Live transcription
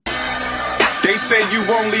They say you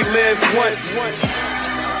only live once.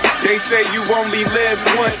 They say you only live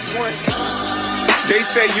once. They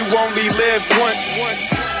say you only live once.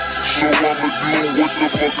 So I'ma do what the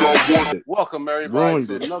fuck I want. Welcome everybody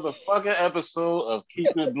to another fucking episode of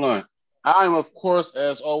Keeping It Blunt. I am, of course,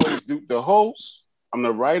 as always, Duke, the host. I'm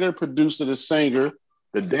the writer, producer, the singer,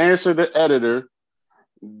 the dancer, the editor,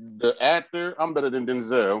 the actor. I'm better than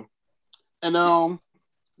Denzel. And I'm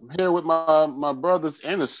here with my brothers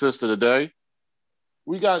and a sister today.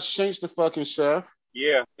 We got Shanks the fucking chef.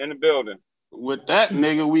 Yeah, in the building. With that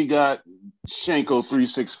nigga, we got Shanko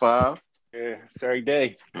 365. Yeah, sorry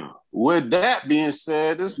day. With that being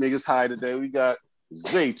said, this nigga's high today. We got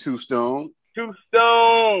Zay Two Stone. Two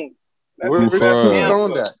Stone. Where's that Two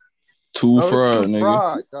Stone at? Too fried,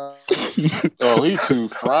 nigga. Oh, he too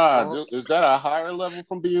fried. Is that a higher level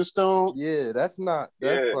from being stoned? Yeah, that's not.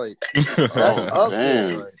 That's like. Oh,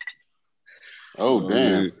 damn. Oh,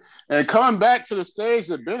 damn. And coming back to the stage,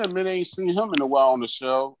 that been a minute, ain't seen him in a while on the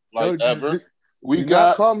show, like ever. We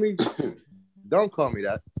got. Call me. Don't call me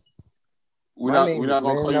that. We're not gonna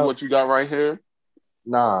call you what you got right here.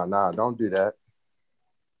 Nah, don't do that.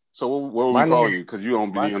 So what will we call you? Because you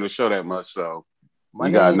don't be on the show that much, so you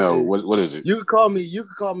gotta know what is it. You could call me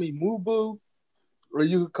Mubu, or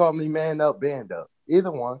you could call me Man Up Band Up. Either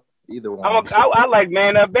one. I like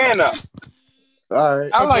Man Up Band Up. All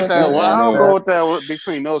right. I like that one. I'll go with that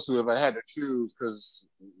between those two if I had to choose, because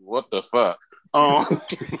what the fuck?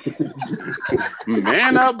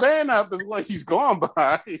 Man Up, Band Up is what he's going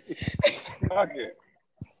by. Fuck it.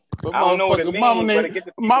 But I don't know what it means.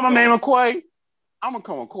 Mama name him Quay. I'm gonna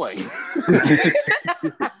call him Quay.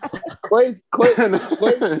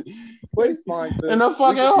 Quay's fine.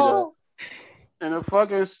 And a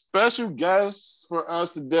fucking special guest for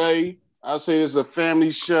us today. I say it's a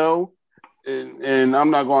family show, and I'm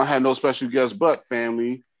not gonna have no special guest but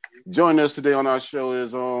family. Joining us today on our show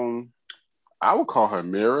is I would call her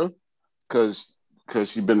Mira, because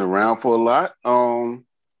she's been around for a lot. Do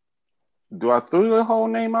I throw the whole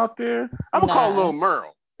name out there? I'm gonna call her Lil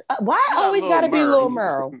Merle. Why I always gotta be Lil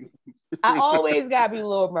Merle? I always gotta be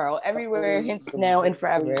Lil Merle. Everywhere, hence now and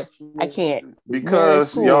forever. I can't.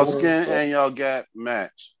 Because y'all skin and y'all gap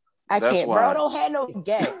match. That's can't. Why. Merle don't have no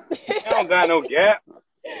gap. I don't got no gap.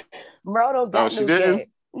 Merle don't got no didn't? gap.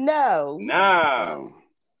 No. Nah.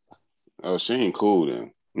 Oh, she ain't cool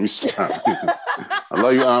then. Let me stop. I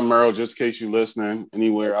love you, Aunt Merle, just in case you're listening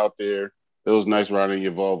anywhere out there. It was nice riding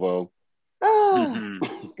your Volvo. Oh,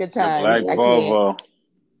 good time. Black Volvo.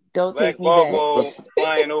 Don't Black take me Volvo back.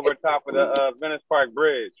 flying over top of the Venice Park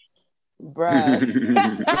Bridge. Bruh.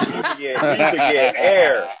 You should get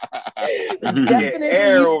air. Definitely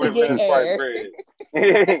air over to get Venice air. Park Bridge.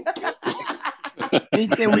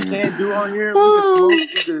 Anything we can't do on here,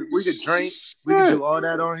 we could drink, we can do all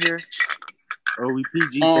that on here. Or we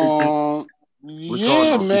PG-13.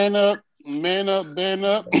 Yeah, man up, band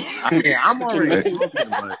up. I'm already smoking,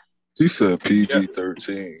 but He said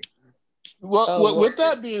PG-13. Well, with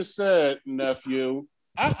that being said, nephew,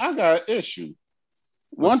 I got an issue.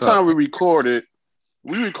 One time we recorded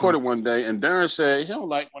one day, and Darren said he don't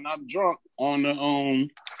like when I'm drunk on the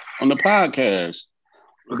podcast.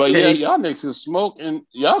 But yeah, y'all niggas can smoke, and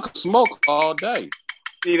y'all can smoke all day.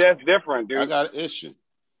 See, that's different, dude. I got an issue.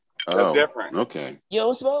 That's different. Okay. You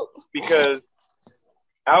don't smoke? Because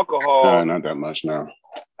alcohol, not that much now.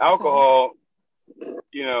 Alcohol,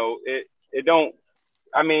 it don't.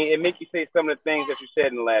 I mean, it makes you say some of the things that you said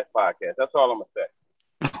in the last podcast. That's all I'm gonna say.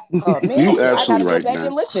 Oh man, You absolutely I gotta right, go back man.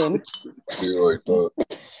 and listen. You like that?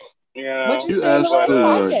 What you You said in the last absolutely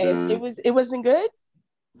right, podcast? man. It wasn't good.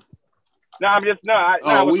 No, I'm just no. It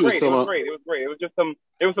was we was great. It talking was about- great. It was great. It was just some.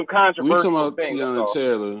 It was some We talking controversial about things. that's Tiana all.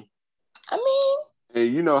 Taylor. I mean,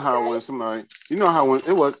 And you know how when somebody, it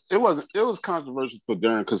was controversial for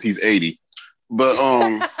Darren because he's 80, but you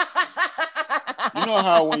know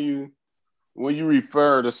how when you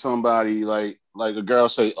refer to somebody like a girl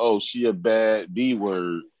say, oh, she a bad B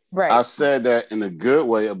word. right? I said that in a good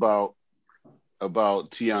way about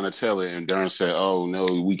Tiana Taylor, and Darren said, oh no,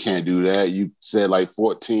 we can't do that. You said like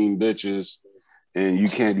 14 bitches, and you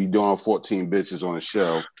can't be doing 14 bitches on the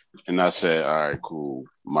show. And I said, all right, cool.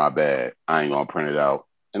 My bad. I ain't gonna print it out,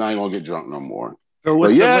 and I ain't gonna get drunk no more. so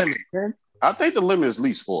what's But the yeah, limit? 10? I think the limit is at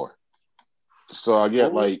least 4. So I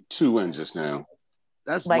get like 2 in just now.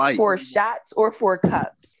 That's like light. 4 shots or 4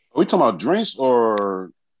 cups. Are we talking about drinks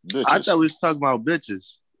or bitches? I thought we was talking about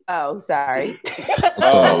bitches. Oh, sorry.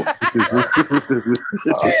 Oh,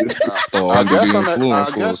 I guess I'm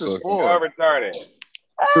influenced I for a guess it's second. 4. You're retarded.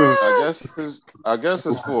 I guess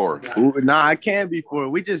it's 4. Nah, I can't be 4.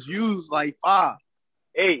 We just use like 5.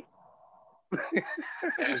 8.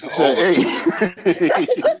 So, hey.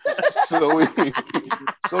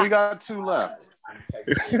 so we got 2 left.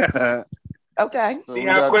 Okay. So See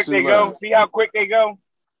how quick they go? See how quick they go?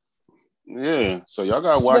 Yeah. So y'all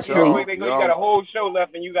gotta watch out. You got a whole show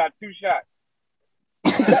left and you got 2 shots.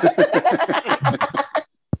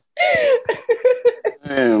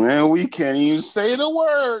 Man, we can't even say the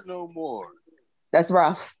word no more. That's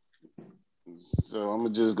rough. So I'm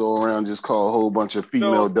gonna just go around and just call a whole bunch of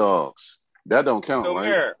female dogs. That don't count, right?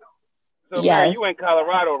 Mary, yes. Mary, you in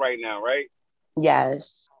Colorado right now, right?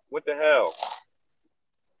 Yes. What the hell?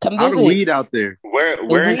 Come visit. How the weed out there?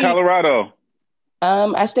 Where in Colorado?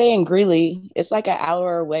 I stay in Greeley. It's like an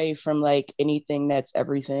hour away from like anything that's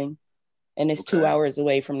everything, and it's 2 hours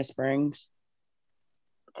away from the Springs.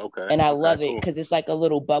 Okay. And I love it because it's like a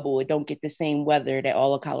little bubble. It don't get the same weather that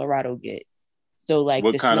all of Colorado get. So like,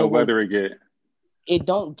 what kind of weather it get? It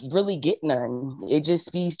don't really get none. It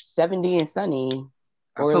just be 70 and sunny,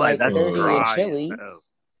 or like 30 and chilly.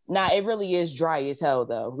 Nah, it really is dry as hell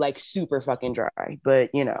though, like super fucking dry.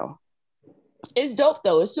 But you know, it's dope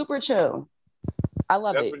though. It's super chill. I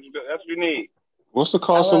love it. That's what you need. What's the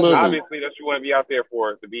cost of living? Obviously, that's what you want to be out there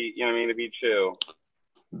for, to be, you know what I mean, to be chill.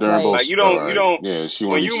 They're both, like you don't. Yeah, she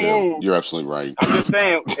want to be chill. Move, you're absolutely right. I'm just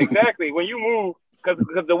saying, exactly. When you move, because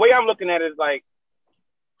the way I'm looking at it is like,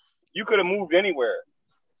 you could have moved anywhere,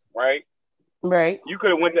 right? Right. You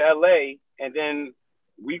could have went to LA and then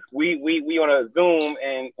we on a Zoom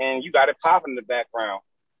and you got it popping in the background.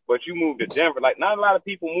 But you moved to Denver. Like, not a lot of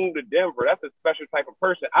people move to Denver. That's a special type of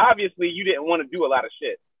person. Obviously, you didn't want to do a lot of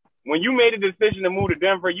shit. When you made a decision to move to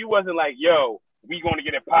Denver, you wasn't like, yo, we going to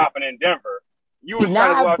get it popping in Denver. You was trying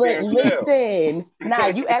to go out there and listen,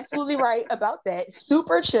 you absolutely right about that.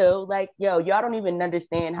 Super chill. Like, yo, y'all don't even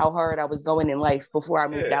understand how hard I was going in life before I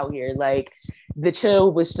moved out here. Like, the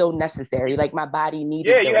chill was so necessary. Like, my body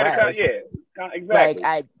needed the rest. Exactly. Like,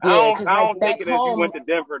 I don't think it home, you went to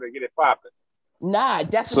Denver to get it popping. Nah,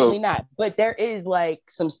 definitely not. But there is like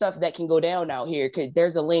some stuff that can go down out here because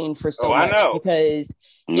there's a lane for so much because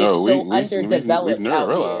underdeveloped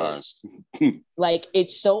out here. Like,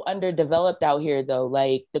 it's so underdeveloped out here though.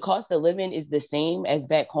 Like, the cost of living is the same as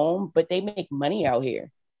back home, but they make money out here.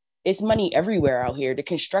 It's money everywhere out here. The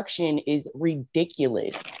construction is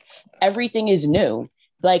ridiculous. Everything is new.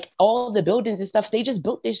 Like, all the buildings and stuff, they just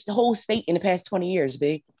built this whole state in the past 20 years,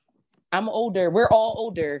 big. I'm older. We're all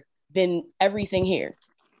older than everything here.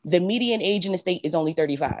 The median age in the state is only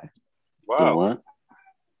 35. Wow. What?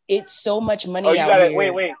 It's so much money out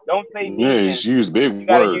here. Wait. Don't say median. Yeah, just use big words. You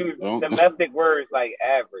gotta use domestic words like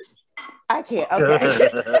average. I can't.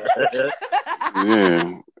 Okay.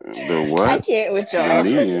 Yeah. The what? I can't with y'all. The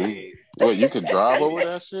median. What, you could drive over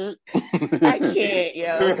that shit? I can't,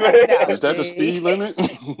 yo. Is that the speed limit?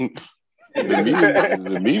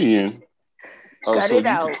 The median. Oh, Cut so it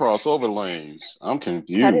out. Can cross over lanes. I'm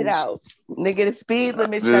confused. Cut it out. Nigga, the speed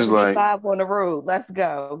limit 75 on the road. Let's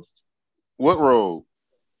go. What road?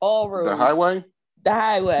 All roads. The highway? The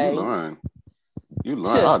highway. You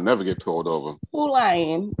lying. I'll never get pulled over. Who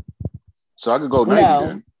lying? So I could go 90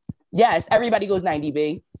 then? Yes, everybody goes 90,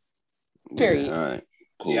 B. Period. Yeah, all right.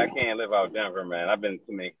 Cool. Yeah, I can't live out Denver, man. I've been in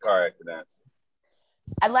too many car accidents.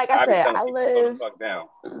 And like I said, I live... Fuck down.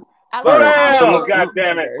 God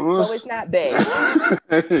damn it. So it's not big.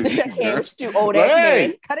 I can't with you, old ass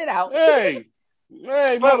man. Cut it out. Hey,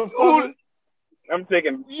 motherfucker. I'm trying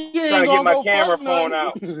to get my camera phone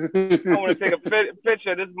out. I want to take a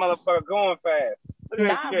picture of this motherfucker going fast.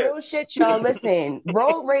 Real shit, y'all. Listen,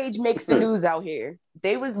 road rage makes the news out here.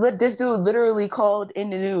 This dude literally called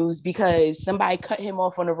in the news because somebody cut him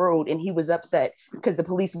off on the road and he was upset because the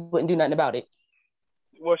police wouldn't do nothing about it.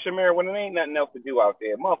 Well, Shamir, when there ain't nothing else to do out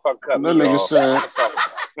there, motherfucker cut that me nigga off. Said,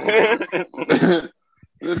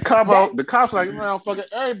 the cops like, motherfucker,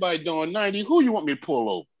 everybody doing 90. Who you want me to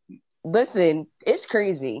pull over? Listen, it's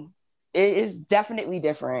crazy. It is definitely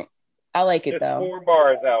different. I like it, though. There's 4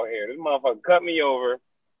 bars out here. This motherfucker cut me over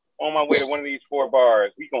on my way to one of these 4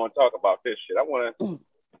 bars. We gonna talk about this shit. I want to...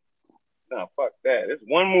 No, fuck that. It's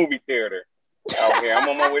one movie theater out here. I'm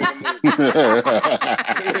on my way to the movie.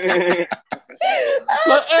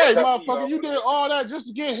 Like, hey, motherfucker, you did all that just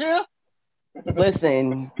to get here?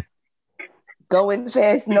 Listen, going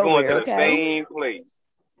fast nowhere, going to the same place.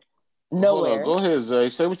 Nowhere. Go ahead, Zay.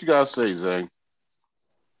 Say what you gotta say, Zay.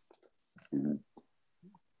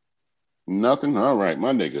 Nothing? All right,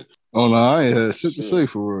 my nigga. Oh, no, I ain't had shit to say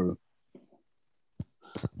for real.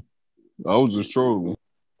 I was just trolling.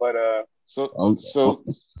 But, So,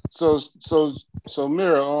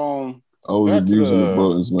 Mira, I was abusing the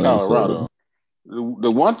buttons, man. Colorado.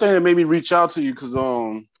 The one thing that made me reach out to you because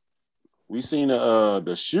we seen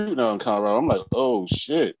the shooting out in Colorado. I'm like, oh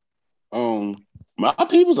shit, my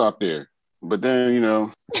people's out there. But then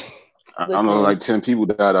I don't know, like 10 people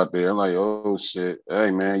died out there. I'm like, oh shit,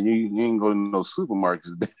 hey man, you ain't go to no supermarkets,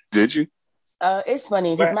 did you? It's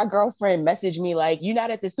funny because my girlfriend messaged me like, "You not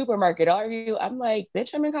at the supermarket, are you?" I'm like,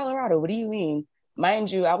 "Bitch, I'm in Colorado. What do you mean?" Mind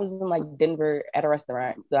you, I was in like Denver at a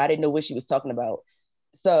restaurant, so I didn't know what she was talking about.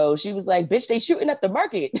 So she was like, "Bitch, they shooting up the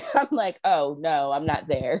market." I'm like, "Oh no, I'm not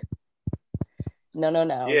there." No.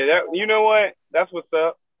 Yeah, you know what? That's what's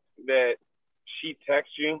up. That she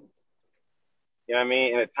texts you. You know what I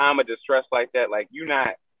mean? In a time of distress like that, like you're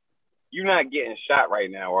not getting shot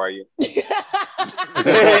right now, are you?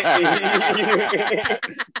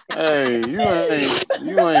 Hey, you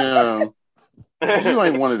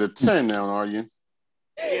ain't one of the 10 now, are you?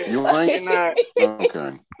 You ain't? Not.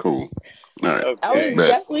 Okay, cool. All right. Okay. I was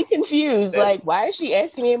definitely confused. Like, why is she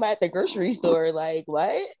asking me about the grocery store? Like,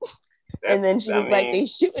 what? And then she was like, they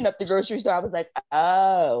shooting up the grocery store. I was like,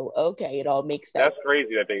 oh, okay, it all makes sense. That's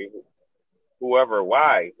crazy that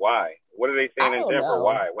why? What are they saying in Denver? Know.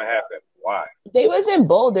 Why? What happened? Why? They was in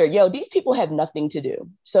Boulder. Yo, these people have nothing to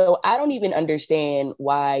do. So I don't even understand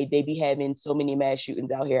why they be having so many mass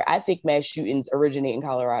shootings out here. I think mass shootings originate in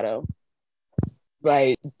Colorado.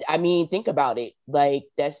 Like, I mean, think about it. Like,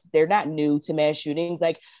 they're not new to mass shootings.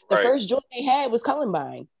 Like, the first joint they had was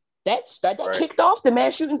Columbine. That kicked off the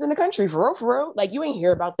mass shootings in the country, for real. Like, you ain't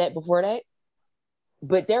hear about that before that.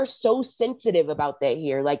 But they're so sensitive about that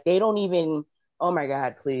here. Like, they don't even, oh my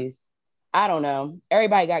God, please. I don't know.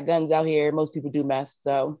 Everybody got guns out here. Most people do meth,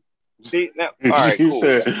 so. See, now, all right, cool. She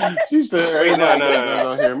said everybody got guns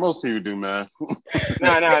out here. Most people do meth.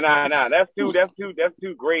 No. That's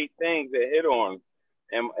two great things to hit on.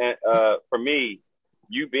 And for me,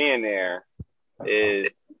 you being there is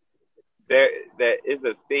that is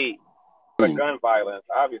a state for gun violence.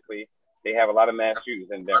 Obviously, they have a lot of mass shootings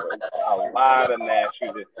in Denver. A lot of mass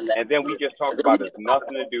shootings. And then we just talked about there's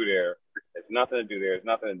nothing to do there. There's nothing to do there.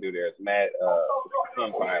 It's mad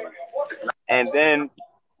gun violence. And then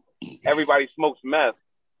everybody smokes meth.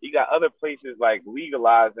 You got other places like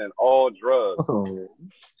legalizing all drugs.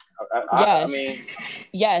 I mean,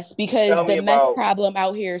 yes, because the meth problem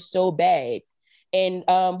out here is so bad. And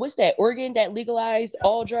what's that? Oregon that legalized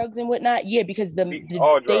all drugs and whatnot? Yeah, because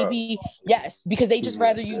because they just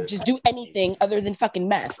rather you just do anything other than fucking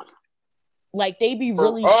meth. Like they be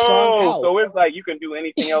really strong out. So it's like you can do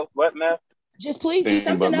anything else but meth? Just please do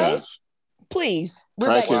something else. Please.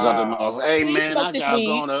 Crackheads out the mouth. Hey man,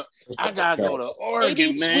 I gotta go to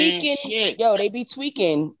Oregon, man. Shit. Yo, they be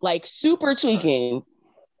tweaking, like super tweaking.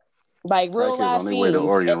 Like real life on their way to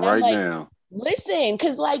Oregon right now. Listen,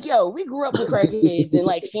 cause like, yo, we grew up with crackheads and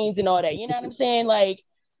like fiends and all that. You know what I'm saying? Like,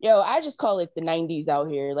 yo, I just call it the 90s out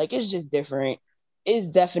here. Like, it's just different. It's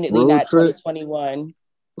definitely not 2021.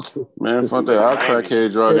 Man, fuck that. Our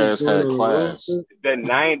crackhead drug ass had class. The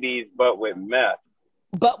 90s, but with meth.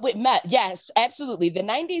 But with meth, yes, absolutely. The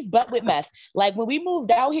 90s, but with meth. Like when we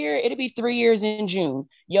moved out here, it'll be 3 years in June.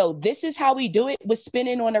 Yo, This Is How We Do It was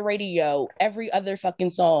spinning on the radio every other fucking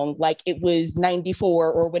song, like it was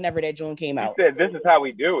 94 or whenever that joint came out. You said This Is How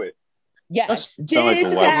We Do It. Yes, This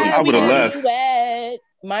Is How We Do It.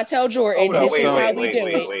 Montel Jordan. This is how we do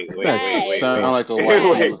it. Wait. Sound like a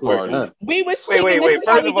white party. We was singing This Is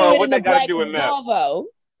How We Do It in the Black Volvo.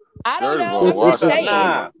 I don't know what you're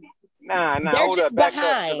saying. Nah, hold up, back up,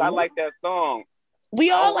 because I like that song. We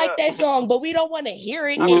all like that song, but we don't want to hear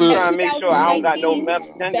it. I'm trying to make sure I don't got no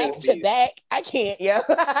meth tendencies. Back to back. I can't, yo.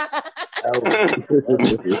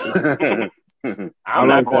 I'm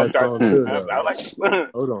not going to start. I like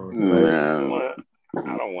hold on.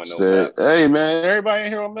 I don't want no meth. Hey, man, everybody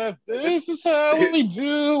in here on meth. This is how we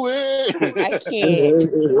do it. I can't.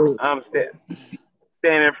 I'm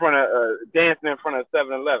standing in front of, dancing in front of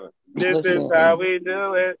 7-Eleven. This is how we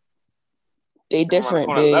do it. They different,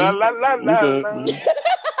 dude.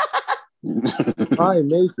 Probably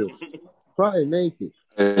make it.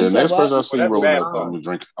 Hey, the next person I see rolling up, I'm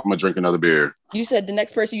gonna drink another beer. You said the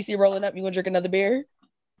next person you see rolling up, you gonna drink another beer?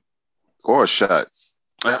 Or a shot.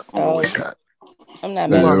 A shot. I'm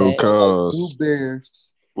not mad at that. 2 beers.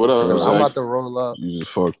 What up? I'm about to roll up. You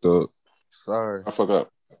just fucked up. Sorry. I fuck up.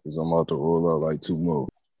 Because I'm about to roll up like 2 more.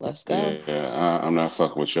 Let's go. Yeah, I'm not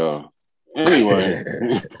fucking with y'all. Anyway.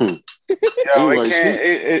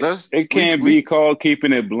 It can't be called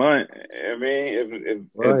keeping it blunt. I mean,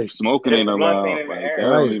 if smoking ain't allowed,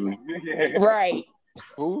 right.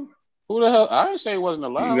 Who the hell? I didn't say it wasn't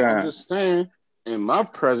allowed. I'm just saying, in my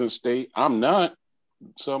present state, I'm not.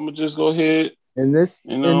 So I'm gonna just go ahead. In this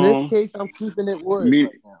case, I'm keeping it wood right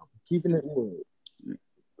now. Keeping it wood.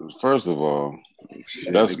 First of all,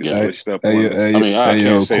 That's good. I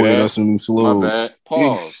can't say that. That's a new slogan. My bad.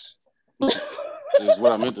 Pause. Is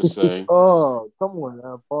what I meant to say. Oh, come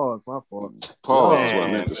on. Pause. My fault. Pause is what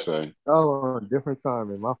I meant to say. Oh, different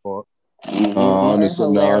timing. My fault. I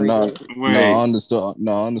understood. I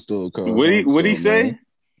understood. What he say?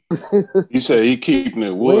 He said he keeping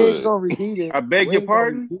it wood. We ain't gonna repeat it. I beg your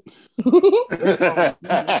pardon.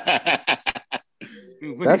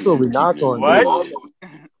 That's what we not gonna what? do.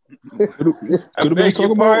 Could have been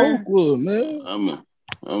talking about Oakwood, man. I'm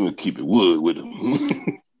gonna keep it wood with him.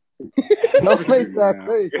 Don't make that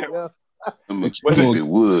face. Yeah. I'm gonna keep it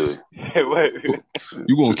wood.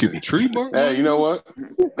 You gonna keep a tree bark? Hey, you know what?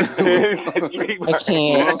 I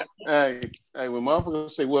can't. Hey, when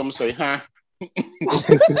motherfuckers say what, I'm gonna say, huh?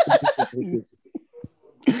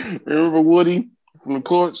 Remember Woody from the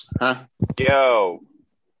courts? Huh? Yo.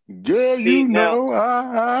 Girl, you know.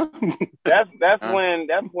 That's when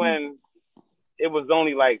it was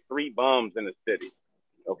only like 3 bums in the city.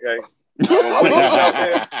 Okay.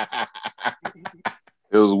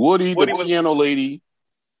 It was Woody the piano lady,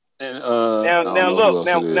 and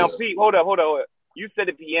now Pete, hold up. You said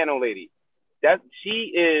the piano lady.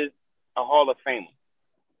 She is a Hall of Famer.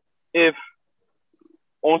 If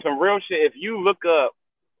on some real shit, if you look up,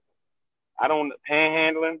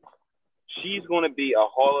 panhandling, she's gonna be a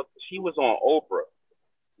She was on Oprah,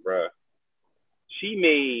 bruh. She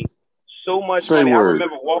made so much money. Word. I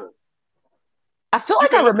remember walking. I feel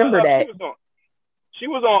like I remember that. She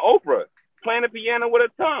was on Oprah playing the piano with her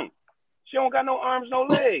tongue. She don't got no arms, no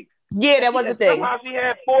legs. Yeah, that was the thing. Somehow she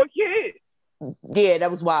had 4 kids. Yeah,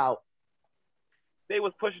 that was wild. They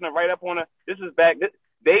was pushing her right up on her. This is back.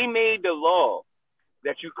 They made the law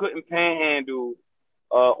that you couldn't panhandle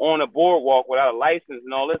on a boardwalk without a license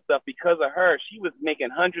and all this stuff because of her. She was making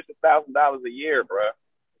hundreds of thousands of dollars a year, bro.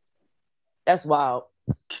 That's wild.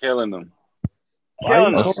 Killing them.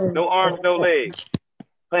 No arms, no legs.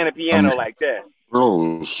 Playing a piano like that.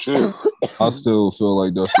 Oh shit! I still feel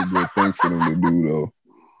like that's a good thing for them to do, though.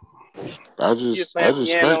 I just fact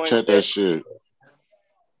check that shit.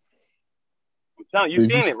 I'm telling you,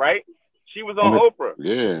 seen it, right? She was on Oprah.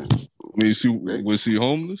 Yeah. Was she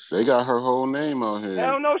homeless? They got her whole name out here.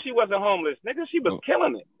 Hell no, she wasn't homeless, nigga. She was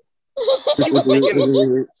killing it. She was making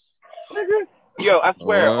it. Nigga. Yo, I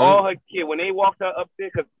swear, all her kids, when they walked her up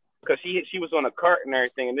there, because she was on a cart and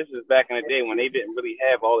everything, and this is back in the day when they didn't really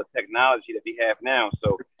have all the technology that we have now,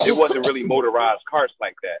 so it wasn't really motorized carts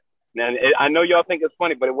like that. Now, I know y'all think it's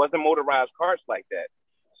funny, but it wasn't motorized carts like that.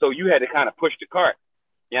 So you had to kind of push the cart.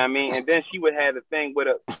 You know what I mean? And then she would have the thing with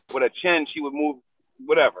a chin, she would move,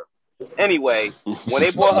 whatever. Anyway, when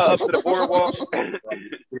they brought her up to the boardwalk,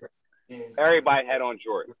 everybody had on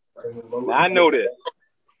Jordans. Now, I know this.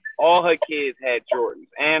 All her kids had Jordans,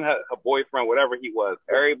 and her boyfriend, whatever he was.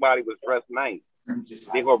 Everybody was dressed nice.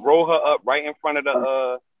 They would roll her up right in front of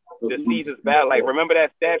the Caesar's battle. Like, remember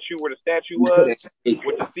that statue where the statue was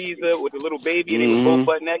with the Caesar with the little baby, and they was both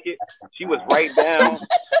butt naked. She was right down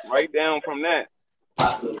from that.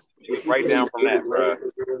 She was right down from that, bro.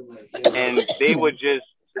 And they would just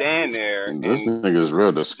stand there. And this nigga's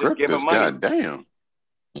real descriptive. Goddamn.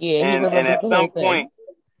 Yeah. And at some point,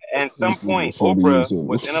 Oprah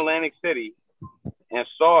was in Atlantic City and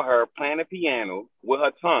saw her playing the piano with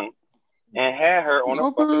her tongue and had her on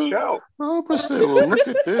a fucking show. Oprah said, well, look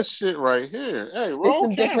at this shit right here. Hey, roll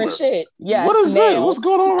some different shit. Yeah. What is it? What's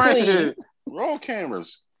going on right here? Roll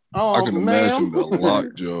cameras. I can imagine the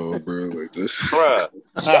lockjaw, bro, like this. Bruh.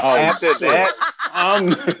 After that,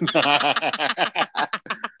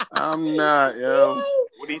 I'm not, yo.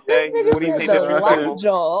 What do you say? What do you say?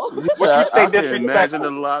 Lockjaw. I can imagine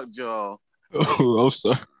the lockjaw. Oh, I'm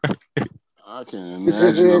sorry. I can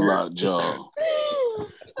imagine the lockjaw.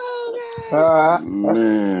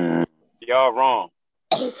 Man. Y'all wrong.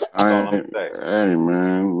 Hey,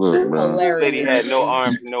 man, look, bro. This lady had no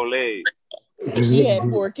arms, no legs. She had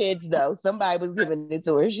 4 kids, though. Somebody was giving it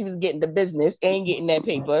to her. She was getting the business and getting that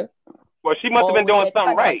paper. Well, she must have been doing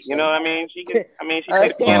something right. You know what I mean? She played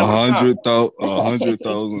the piano.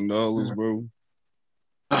 $100,000, bro.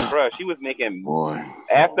 Bro, she was making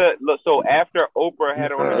after Oprah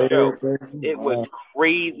had her on the show. It was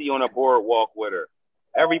crazy on a boardwalk with her.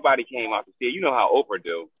 Everybody came out to see her. You know how Oprah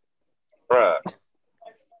do, bruh.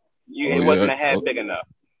 It wasn't a hat big enough.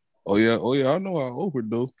 Oh yeah. I know how Oprah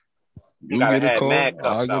do. You get a call. I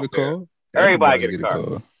get a call. Everybody get a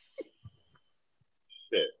call.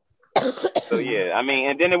 Shit. So yeah, I mean,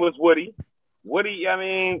 and then it was Woody. Woody, I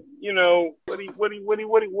mean, you know, Woody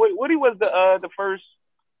was the first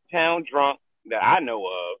town drunk that I know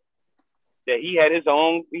of. That he had a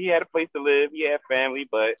place to live, he had family,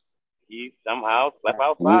 but he somehow slept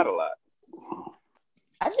outside a lot.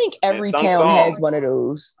 I think every town has one of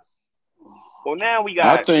those. Well, now we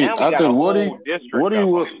got. I think Woody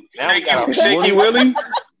was Shaky Willie.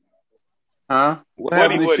 Huh? What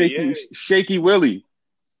happened to Shaky Willie?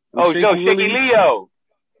 Oh, no, Shaky Leo.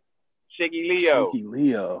 Shaky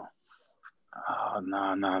Leo. Oh,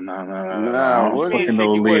 no. What fucking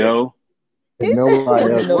no Leo.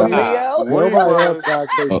 Nobody else got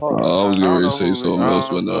Leo. I was going to say something else,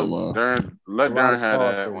 but no, man. Let Darren have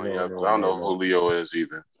that one, because I don't know who Leo is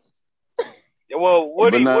either. Well,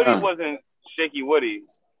 Woody wasn't Shaky Woody,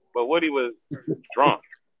 but Woody was drunk.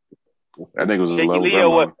 I think it was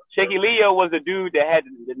Shaky Leo was the dude that had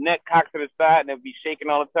the neck cocked to the side and it'd be shaking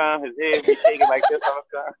all the time. His head would be shaking like this all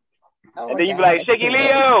the time. And then you'd be like, Shaky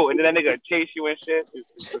Leo! And then that nigga would chase you and shit.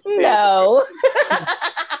 No.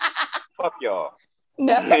 Fuck y'all.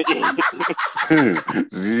 No. I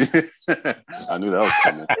knew that was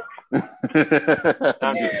coming.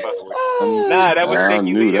 I'm just fucking with you. Nah, that was Shaky Leo. I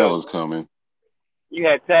knew that was coming. You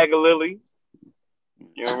had Tagger Lily.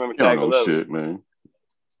 You don't remember Tagger Lily? Shit, man.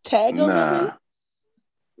 Tagger Lily?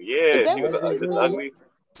 Yeah, he was ugly.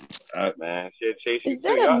 Man, shit chasing. Is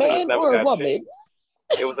that a man or a woman?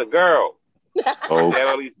 It was a girl. Oh. She had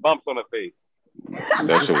all these bumps on her face.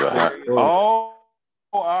 That shit was hot. Oh,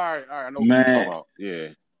 all right. I know what you're talking about. Yeah.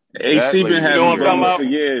 AC been having bumps for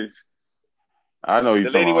years. I know you're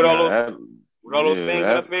talking about. With all those things on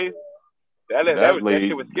her face? That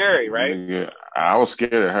shit was scary, right? Yeah, I was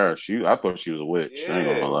scared of her. I thought she was a witch. I ain't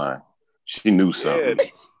gonna lie. She knew something. Yeah.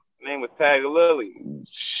 Her name was Tagger Lily.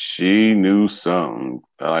 She knew something.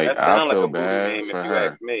 Like, I feel bad for her.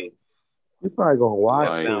 Ask me. You probably gonna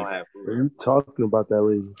watch it. You talking about that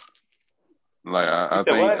lady? Like, I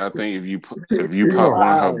think if you pop one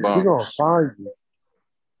of her bumps, she gonna find you.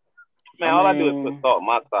 Man, all I do is put salt in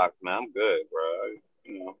my socks, man. I'm good, bro.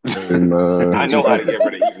 You know. I know how to get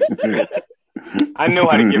rid of evil. I know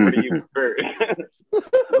how to get rid of evil spirit.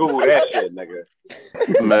 Google that shit, nigga.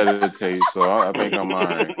 Meditate, so I think I'm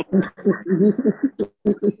alright.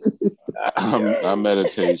 I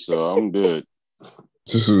meditate, so I'm good.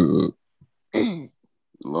 As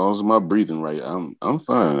long as my breathing right, I'm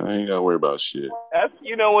fine. I ain't gotta worry about shit. That's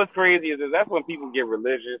what's crazy is that's when people get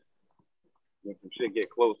religious. When some shit get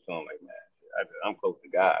close to them, like, man, I'm close to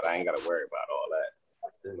God. I ain't gotta worry about all that.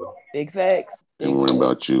 Big facts. Ain't worried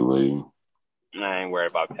about you, lady. I ain't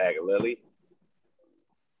worried about Tagger Lily.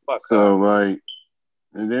 Fuck her. So, like,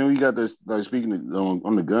 and then we got this, like, speaking of,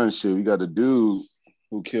 on the gun shit, we got the dude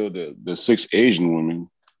who killed the 6 Asian women.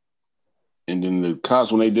 And then the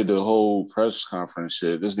cops, when they did the whole press conference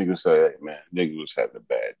shit, this nigga said, hey, man, nigga was having a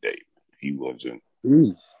bad day. He wasn't.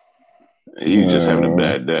 He was just having a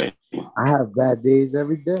bad day. I have bad days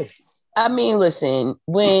every day. I mean, listen,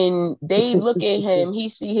 when they look at him, he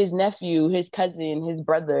see his nephew, his cousin, his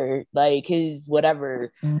brother, like his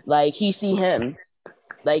whatever, like he see him.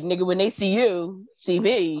 Like, nigga, when they see you, see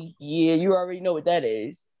me, yeah, you already know what that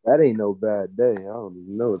is. That ain't no bad day. I don't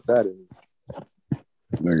even know what that is.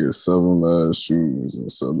 Nigga, 7 mass shootings in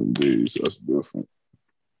 7 days. That's different.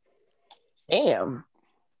 Damn.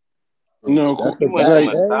 No, he went to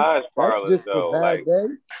massage parlors though. Like,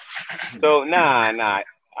 so nah.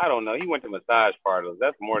 I don't know. He went to massage parlors.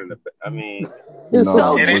 That's more than I mean.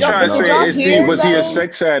 No. And they trying to say, was he a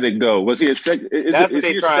sex addict though? Was he a sex? Is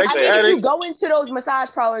he a sex addict? If you go into those massage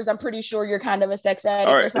parlors, I'm pretty sure you're kind of a sex addict.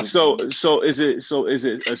 All right. Or something. So is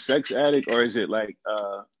it a sex addict or is it like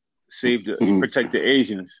protect the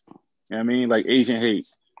Asians? You know what I mean, like Asian hate.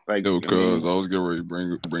 Like, no, cause I was getting ready to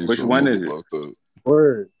bring which one is it?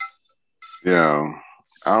 Word. Yeah,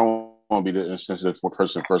 I don't want to be the insensitive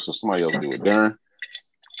person first, so somebody else do it. Darren.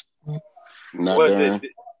 Not Darren.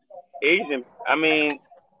 Asian. I mean,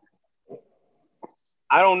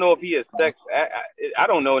 I don't know if he is sex. I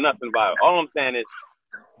don't know nothing about it. All I'm saying is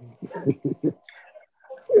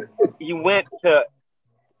he went to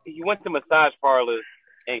massage parlors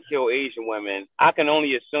and killed Asian women. I can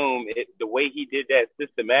only assume the way he did that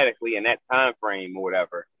systematically in that time frame or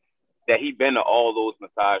whatever, that he'd been to all those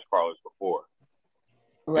massage parlors before.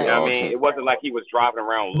 Right. You know what I mean? It wasn't like he was driving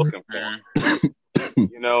around looking for them.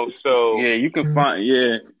 You know, so yeah, you can find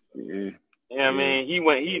You know what I mean? He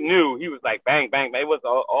knew, he was like bang, bang, bang. It was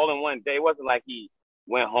all in one day. It wasn't like he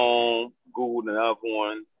went home, Googled another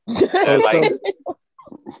one.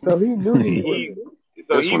 So he knew he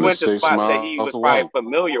went to spots that he was probably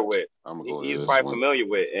familiar with. He was probably familiar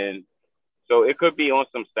with. And so it could be on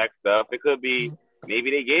some sex stuff. It could be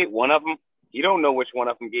maybe they gave one of them. You don't know which one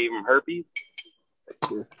of them gave him herpes.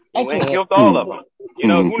 He went and killed all of them. You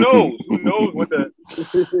know, who knows? Who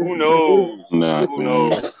knows? Nah. Who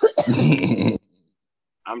knows?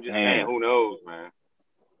 I'm just saying, who knows, man?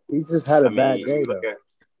 He just had a bad day, though.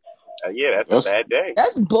 that's a bad day.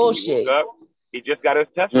 That's bullshit. He just got his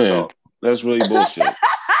test results. That's really bullshit.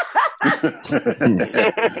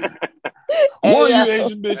 One of you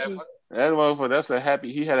Asian bitches. That motherfucker,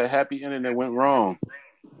 he had a happy ending that went wrong.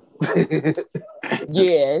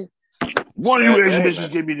 Yeah. One of you Asian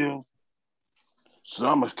bitches give me them. So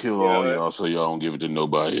I must kill all y'all so y'all don't give it to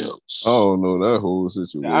nobody else. I don't know that whole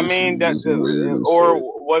situation. I mean, that's or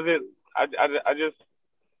was it? I just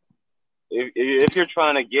if you're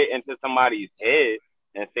trying to get into somebody's head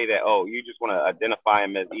and say that, oh, you just want to identify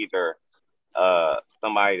him as either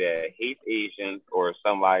somebody that hates Asians or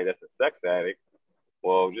somebody that's a sex addict.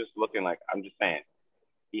 Well, just looking like, I'm just saying,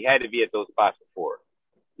 he had to be at those spots before.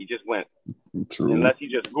 He just went. True. Unless he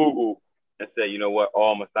just Googled and said, you know what,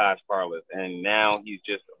 all massage parlors. And now he's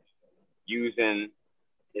just using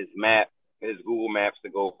his Google Maps to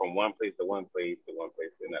go from one place to one place to one place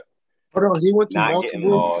to another. Hold on, he went to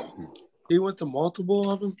multiple? He went to multiple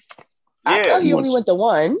of them? Yeah. I thought he only went to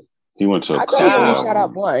one. He went to I thought he only shot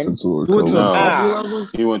up one.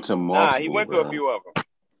 He went to multiple. He went to a few of them.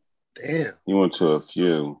 Damn. He went to a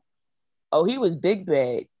few. Oh, he was big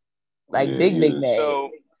bag. Like big bag. So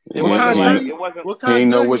it wasn't he didn't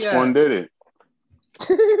know which one did it.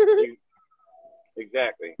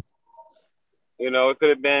 Exactly. You know, it could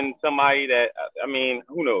have been somebody that, I mean,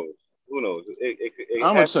 who knows? I'm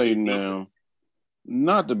going to tell you now,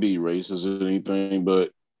 not to be racist or anything,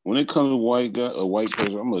 but when it comes to a white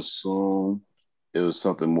person, I'm going to assume it was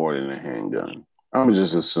something more than a handgun. I'm going to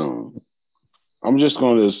just assume. I'm just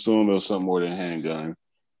going to assume it was something more than a handgun.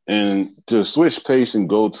 And to switch pace and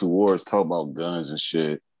go towards talk about guns and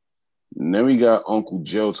shit. And then we got Uncle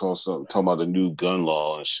Joe talking about the new gun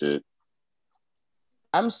law and shit.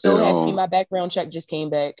 I'm so happy my background check just came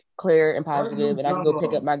back clear and positive, and I can go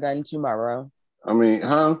pick up my gun tomorrow. I mean,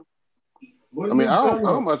 I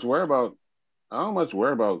don't much worry about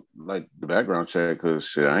like the background check because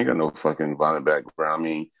shit, I ain't got no fucking violent background. I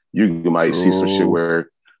mean, you might see some shit where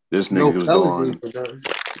this nigga was doing.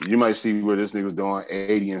 You might see where this nigga was doing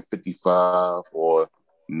 80 and 55 or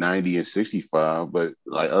 90 and 65, but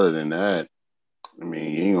like other than that, I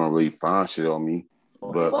mean, you ain't gonna really find shit on me.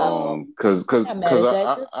 But cause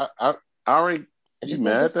I already you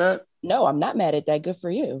mad at that? No, I'm not mad at that. Good for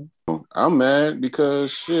you. I'm mad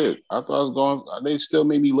because shit, I thought I was going. They still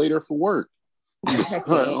made me later for work.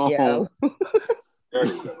 Because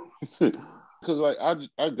like I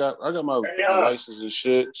got my license and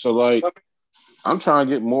shit, so like I'm trying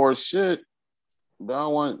to get more shit. But I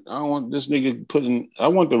don't want this nigga putting. I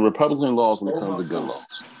want the Republican laws when it comes to gun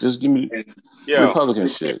laws. Just give me Republican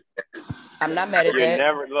shit. I'm not mad at that. They're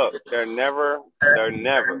never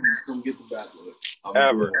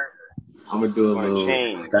ever. I'm gonna do a little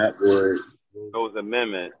change backward. Those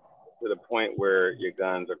amendments to the point where your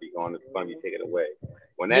guns are going to be taken away.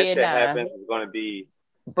 When that happens, it's going to be.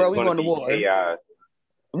 Bro, we going to war. Chaos.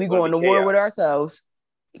 We going to war with ourselves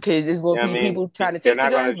because it's going to be people trying to take the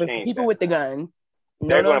guns, but people with the guns.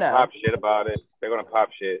 They're going to pop shit about it. They're going to pop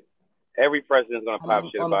shit. Every president's going to pop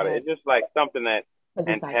shit about it. It's just like something that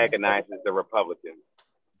antagonizes the Republicans.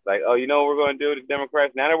 Like, oh, you know what we're going to do? The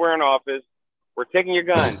Democrats, now that we're in office, we're taking your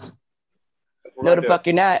guns. No, the fuck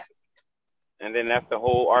you're not. And then that's the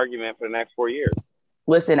whole argument for the next 4 years.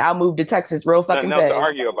 Listen, I'll move to Texas real fucking fast. Nothing else to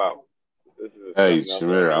argue about. Hey,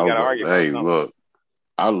 Shamir, look.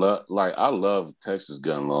 I love Texas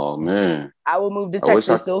gun law, man. I will move to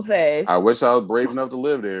Texas so fast. I wish I was brave enough to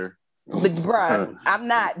live there. But bruh, I'm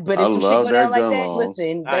not. But if some shit go down like that,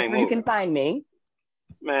 listen, that's where you can find me.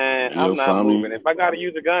 Man, I'm not moving. If I got to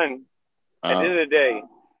use a gun, at the end of the day,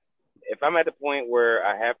 if I'm at the point where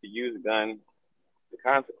I have to use a gun, the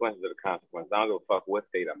consequences are the consequences. I don't give a fuck what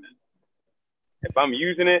state I'm in. If I'm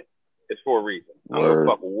using it, it's for a reason. I don't give a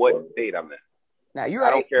fuck what state I'm in. Now, you're right.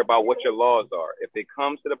 I don't care about what your laws are. If it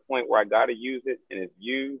comes to the point where I got to use it and it's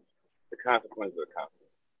used, the consequences are the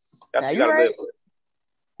consequences. That's what you got to live with.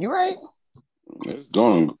 You're right. It's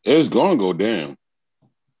going to go down.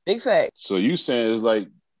 Big fact. So you saying it's like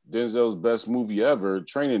Denzel's best movie ever,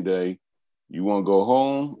 Training Day. You want to go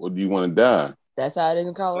home or do you want to die? That's how it is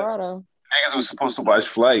in Colorado. Niggas was supposed to watch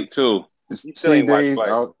Flight too. See, Dave,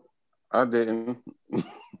 I didn't.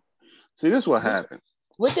 See, this is what happened.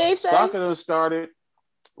 What Dave said? Soccer done started.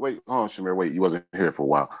 Wait, hold on, Shamir. Wait, you wasn't here for a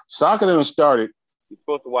while. Soccer done started. You're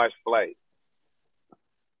supposed to watch Flight.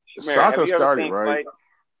 Shamir, soccer started, right? Flight?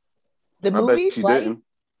 The movie? I bet she Flight?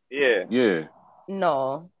 didn't. Yeah.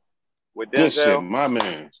 No. With Denzel? Good shit, my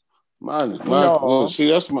man. No. See,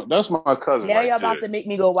 that's my cousin. Now y'all about to make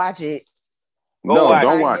me go watch it.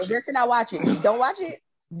 Don't watch it. Where can I watch it? Don't watch it?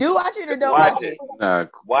 Do watch it or don't watch it? Nah,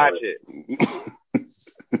 watch it.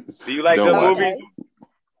 Do you like the movie?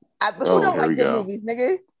 Who don't like good movies,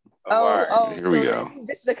 nigga? Here we go.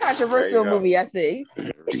 This is a controversial movie, I see.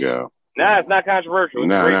 Here we go. Nah, it's not controversial.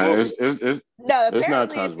 It's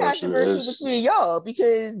not controversial between y'all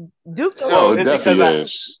because Duke. It definitely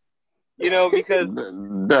is. You know, because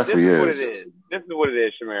definitely this is what it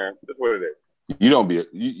is, Shamir. This is what it is. You don't be.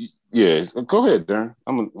 Yeah, go ahead, Darren.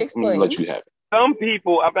 I'm gonna let you have it. Some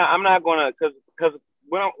people, I'm not gonna, because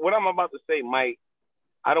what I'm about to say, Mike,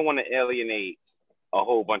 I don't want to alienate a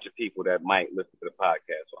whole bunch of people that might listen to the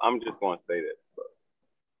podcast. So I'm just going to say this.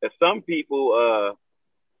 That some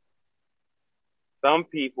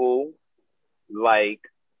people like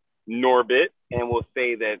Norbit and will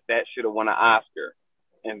say that should have won an Oscar.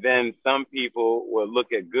 And then some people will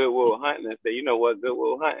look at Good Will Hunting and say, you know what, Good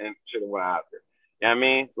Will Hunting should have won an Oscar. You know what I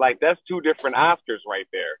mean? Like, that's two different Oscars right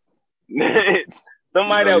there.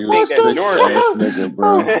 Somebody else think that's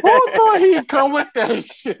Norbit. Who thought he'd come with that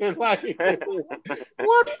shit? Like,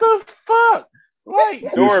 what the fuck? Like,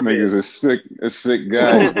 this nigga's a sick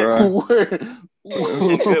guy, bro.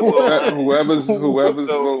 Whoever's voting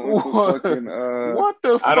for fucking what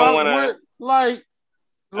the fuck? I don't wanna,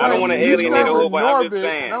 I don't want to alienate a whole bunch. I'm just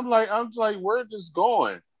saying. I'm like, where's this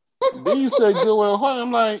going? Then you say Good Will Hunting.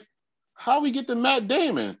 I'm like, how we get to Matt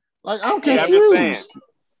Damon? Like, I'm confused. I'm just saying.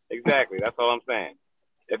 Exactly. That's all I'm saying.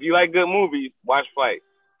 If you like good movies, watch Fight.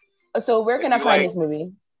 So where can I find this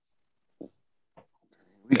movie?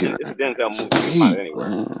 It's a Denzel movie.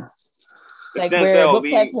 Anyway. Like, what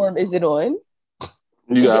platform is it on?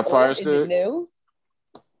 You got Fire Stick? Is it new?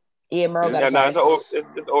 Yeah, Merle got it's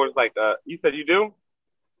always like, you said you do?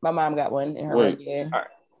 My mom got one in her room, yeah. All right.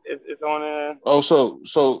 It's on Oh, so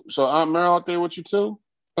Aunt Merle out there with you too?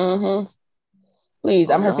 Mm-hmm. Please,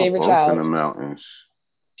 I'm her favorite child. Both in the mountains.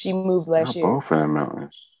 She moved last year. Both in the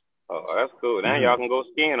mountains. Oh, that's cool. Now y'all can go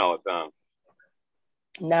skiing all the time.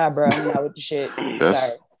 Nah, bro, I'm not with the shit.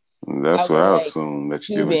 That's what I assume that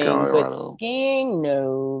you do in Colorado. But skiing,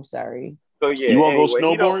 no, sorry. So yeah, you want to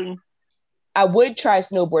go snowboarding? I would try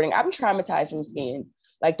snowboarding. I'm traumatized from skiing.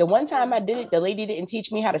 Like, the one time I did it, the lady didn't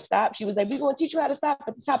teach me how to stop. She was like, we're going to teach you how to stop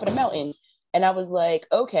at the top of the mountain. And I was like,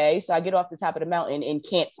 okay. So I get off the top of the mountain and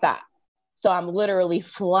can't stop. So I'm literally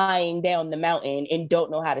flying down the mountain and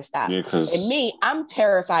don't know how to stop. Yeah, and me, I'm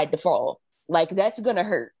terrified to fall. Like, that's going to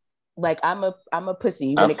hurt. Like, I'm a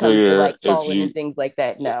pussy when it comes to like falling and things like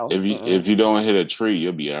that. No. If you don't hit a tree,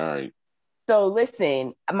 you'll be all right. So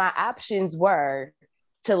listen, my options were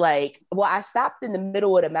to I stopped in the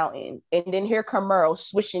middle of the mountain and then here come Merle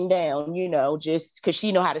swishing down, just because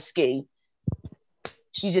she know how to ski.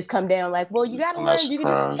 She just come down like, well, you got to learn. You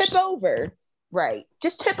can just tip over. Right.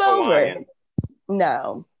 Just tip over.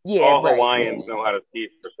 No. Yeah. All Hawaiians know how to ski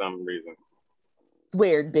for some reason. It's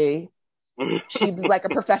weird, B. She was like a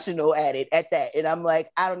professional at it at that. And I'm like,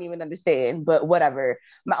 I don't even understand, but whatever.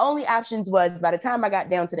 My only options was by the time I got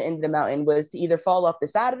down to the end of the mountain was to either fall off the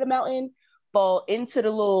side of the mountain, fall into the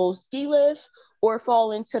little ski lift, or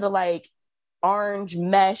fall into the orange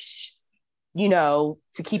mesh, to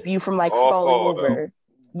keep you from falling over.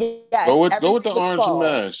 Yeah, go with the orange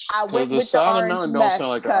mesh. I went the with side the orange of the mountain don't sound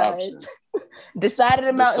like an option. The side of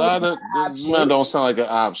the mountain don't sound like an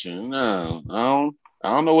option. No, I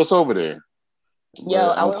don't know what's over there. Yo,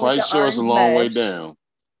 I'm quite sure it's a long way down.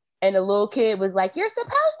 And the little kid was like, "You're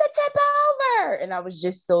supposed to tip over," and I was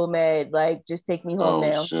just so mad. Like, just take me home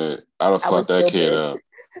now. Oh shit! I'd have fucked that kid up.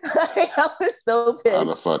 I was so pissed. I'd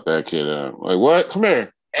have fucked that kid up. Like, what? Come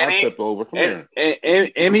here. I tip over. Come here.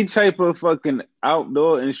 Any type of fucking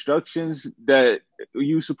outdoor instructions that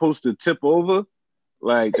you supposed to tip over,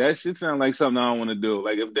 like that shit sound like something I don't want to do.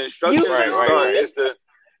 Like if the instructions start, it's the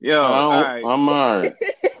all right. I'm all right.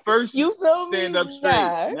 First, you stand up straight.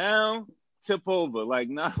 Nah. Now, tip over. Like,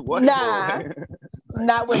 nah, what? Nah,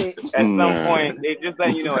 not with it. At some point, they just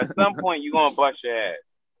let you know. At some point, you gonna bust your ass.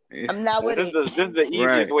 I'm not with it. This is the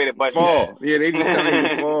easiest way to bust your ass. Yeah, they just tell you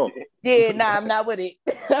to fall. Yeah, nah, I'm not with it.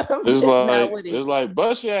 It's like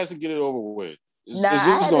bust your ass and get it over with.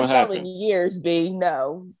 It's gonna happen in years, B.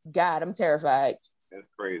 No, God, I'm terrified. That's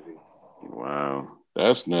crazy. Wow,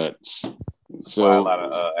 that's nuts. So a lot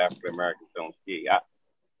of African Americans don't ski.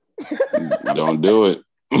 Don't do it.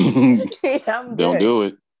 Don't do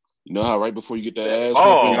it. You know how right before you get that ass?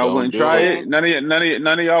 I wouldn't try it.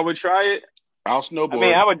 None of y'all would try it. I'll snowboard. I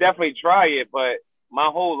mean, I would definitely try it, but my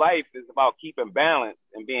whole life is about keeping balance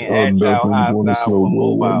and being agile, high style,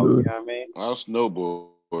 mobile. You know what I mean? I'll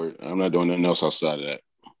snowboard. I'm not doing nothing else outside of that.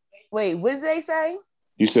 Wait, what did Zay say?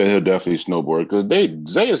 You said he'll definitely snowboard because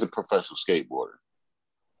Zay is a professional skateboarder.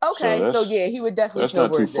 Okay, so yeah, he would definitely. That's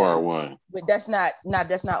not too far away. But that's not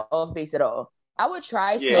off base at all. I would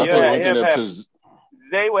try snowboarding.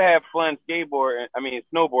 Zay would have fun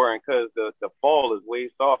snowboarding because the fall is way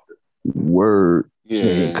softer. Word.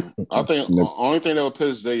 Yeah. I think the only thing that would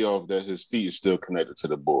piss Zay off that his feet is still connected to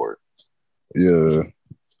the board. Yeah.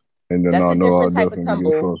 And then I know I'll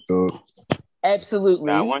definitely get fucked up. Absolutely.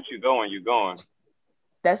 Now, once you're going.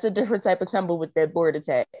 That's a different type of tumble with that board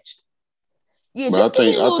attached. Yeah, just give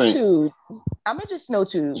me a little tube. I'm going to just snow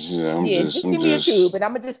tube. Yeah, just give me a tube, and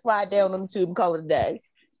I'm going to just slide down on the tube and call it a day.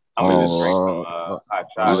 I'm going to just drink some hot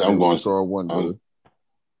chocolate.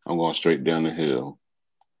 I'm going straight down the hill.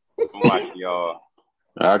 I'm watching y'all.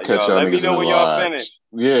 I'll catch y'all niggas in the when y'all finish.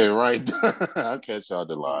 Yeah, right. I'll catch y'all at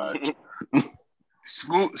the lodge.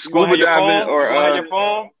 Scuba diving or on your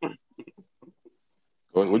phone?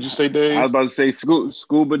 What'd you say, Dave? I was about to say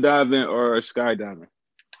scuba diving or skydiving.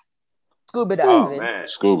 Scuba diving. Oh, man.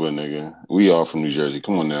 Scuba, nigga. We all from New Jersey.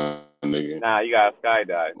 Come on now, nigga. Nah, you gotta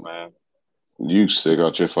skydive, man. You sick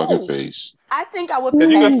out your fucking face. I think I would pass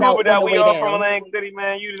out on the way down. We all from Atlantic City,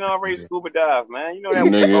 man. You didn't already scuba dive, man. You know that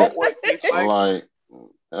nigga, saltwater tastes like.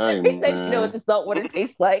 Hey, man. You know what the saltwater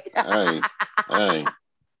tastes like. hey.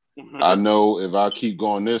 I know if I keep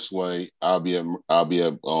going this way, I'll be at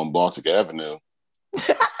Baltic Avenue.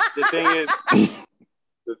 The thing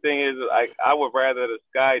is, I would rather the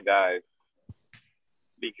skydive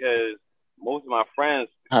because most of my friends,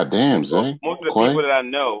 God damn, Zay. Most of the people that I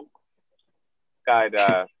know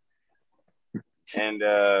skydive, and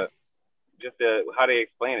just how they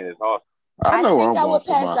explain it is awesome. I know where I'm going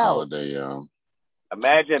for my holiday,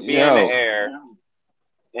 Imagine being in the air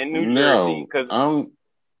in New Jersey,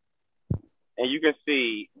 and you can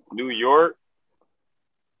see New York,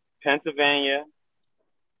 Pennsylvania,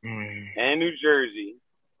 and New Jersey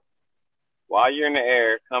while you're in the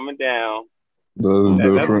air coming down.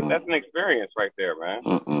 That's an experience right there, man.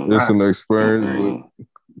 It's an experience,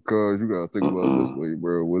 because you gotta think about it this way,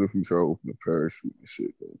 bro. What if you try to open the parachute and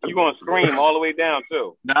shit? You're gonna scream all the way down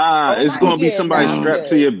too. Nah, it's gonna be somebody strapped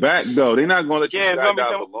to your back though. They're not gonna let you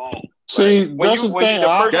skydive alone. See, that's the thing.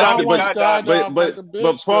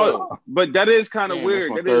 But that is kind of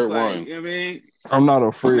weird. That is like, you know what I mean? I'm not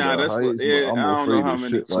afraid of heights, but I'm afraid of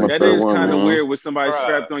shit like that. That is kind of weird with somebody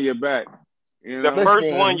strapped on your back. You know? The first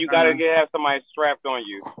one, you gotta have somebody strapped on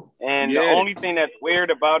you. And the only thing that's weird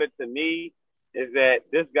about it to me is that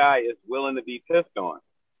this guy is willing to be pissed on.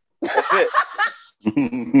 That's it. Yeah,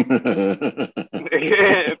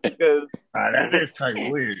 because that is kind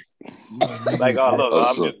of weird. Like, look,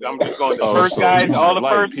 I'm just going. The first guys, all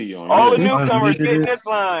the newcomers getting this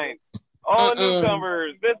line. All the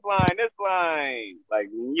newcomers, this line. Like,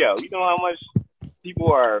 yo, you know how much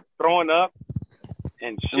people are throwing up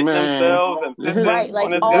and shit themselves and right,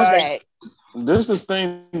 like all that. This is the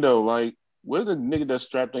thing though, like, where the nigga that's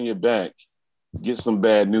strapped on your back get some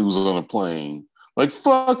bad news on a plane? Like,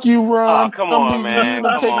 fuck you, Ron. Oh, come on, man.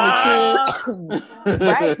 I'm taking the kids.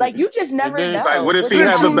 Right? Like, you just never know. Like, what if he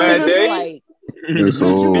have a bad day? You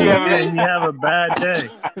have a bad day.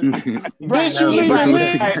 Bitch, you leave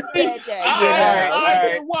me.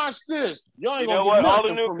 Watch this. Y'all ain't gonna get all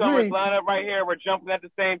the newcomers line up right here. We're jumping at the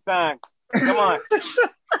same time. Come on.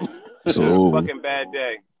 So fucking bad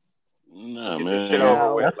day. Nah, man. Shit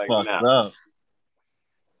over with. Like, nah.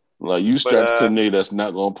 Like, you strapped to a nigga that's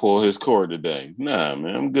not gonna pull his cord today. Nah,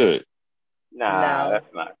 man, I'm good. Nah, that's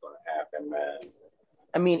not gonna happen, man.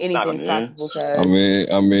 I mean, anything's possible.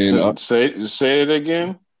 I mean, say it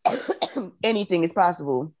again. Anything is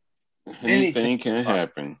possible. Anything can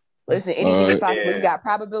happen. Listen, anything is possible. You got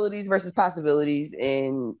probabilities versus possibilities,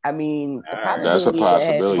 and I mean, that's a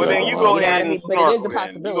possibility. Well, then you go ahead and snorkel. But it is a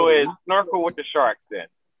possibility. You go ahead and snorkel with the sharks then.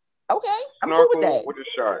 Okay, I'm cool with that. With the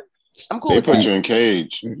sharks. I'm cool. They put you in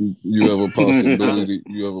cage. You have a possibility.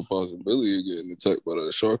 You have a possibility of getting attacked by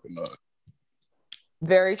that shark or not.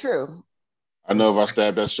 Very true. I know if I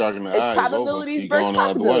stab that shark in the eye, probabilities versus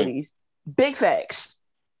possibilities. Big facts.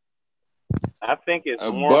 I think it's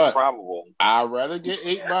more probable. I'd rather get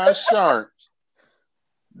ate by a shark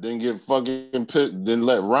than get fucking pit, than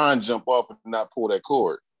let Ron jump off and not pull that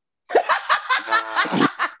cord.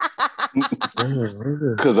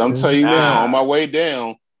 Because I'm telling you now, on my way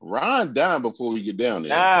down, Ron dying before we get down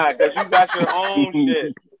there. Nah, because you got your own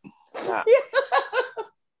shit. Nah.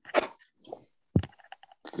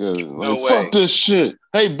 Fuck this shit.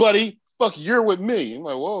 Hey, buddy, fuck, you're with me. I'm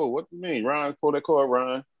like, whoa, what do you mean? Ron, pull that cord,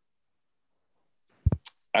 Ron.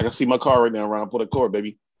 I can see my car right now, Ron. Pull that cord,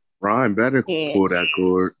 baby. Ron better pull that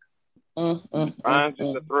cord. Ron's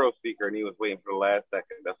just a thrill seeker, and he was waiting for the last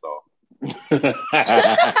second. That's all.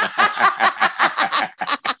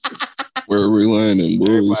 Where are we landing, boys?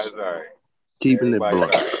 Everybody's all right. Keeping it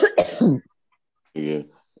black. Yeah.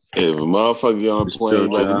 If a motherfucker on plane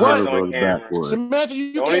like what? Samantha,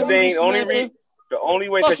 you the only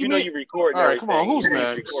way, because you know you recording everything. All right, come on, who's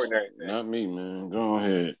next? Not me, man. Go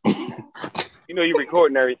ahead. You know you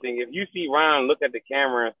recording everything. If you see Ron look at the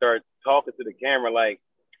camera and start talking to the camera like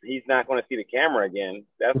he's not going to see the camera again,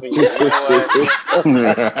 that's when you know what?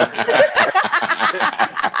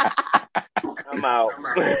 I'm out.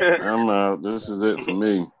 I'm out. This is it for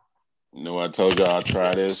me. You know, I told y'all I'll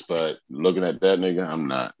try this, but looking at that nigga, I'm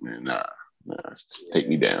not, man. Nah. Take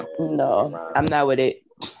me down. No, I'm not with it.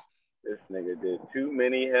 This nigga did too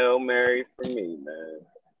many Hail Marys for me, man.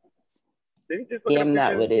 Did he just I'm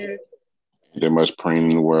not with it. There much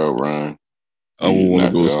praying in the world, Ron. I would want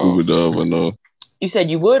to go scuba dive or no. You said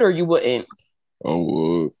you would or you wouldn't? I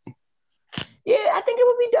would. Yeah, I think it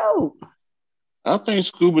would be dope. I think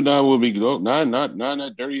scuba dive would be dope. Not in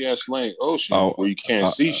that dirty ass lane ocean where you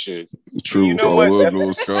can't see shit. True, you know I would go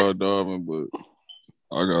skydiving, but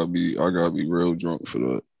I gotta be real drunk for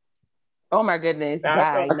that. Oh my goodness!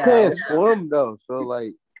 I can't swim though, so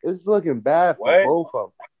like it's looking bad for both of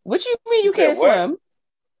them. What you mean you can't swim?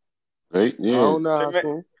 Right? Yeah. I don't know how to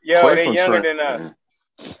swim. Yo, they're younger than us.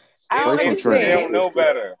 I don't understand. They don't know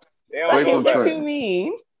better. They don't know better. What do you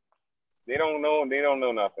mean? They don't know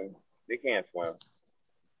nothing. They can't swim.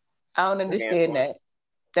 I don't understand that.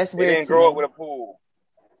 That's weird. They didn't grow up with a pool.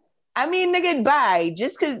 I mean, nigga, bye.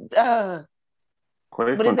 Just because. What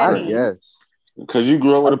does that mean? Yes. Because you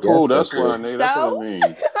grew up with a pool, that's why, nigga. That's what I mean.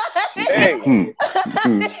 Hey.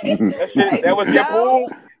 that was your pool?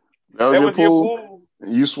 That was your pool?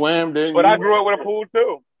 You swam, didn't you? But I grew up with a pool,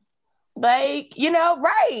 too. Like, you know,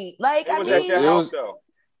 right. Like, it was at your house, though.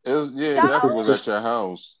 It was, yeah, it definitely was at your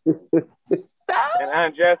house. And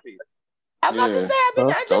Aunt Jessie. I'm about to say, I've been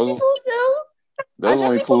at Jessie pool, too. Those are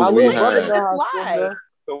only pools we had.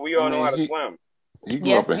 So we all know how to swim. He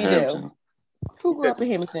grew up in Hampton. Who grew up in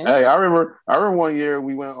Hampton? Hey, I remember one year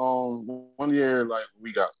we went on. One year, like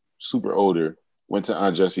we got super older. Went to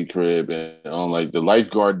Aunt Jessie crib and on like the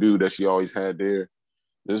lifeguard dude that she always had there.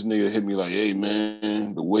 This nigga hit me like, "Hey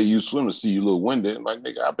man, the way you swim to see you a little winded." I'm like,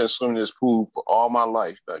 nigga, I've been swimming this pool for all my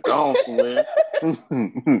life. Like, go on, swim.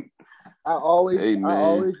 I always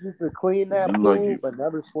used to clean that pool, but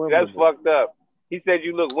never swim. That's fucked up. He said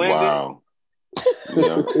you look winded. Wow.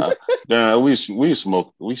 Yeah, we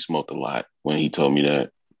smoked a lot when he told me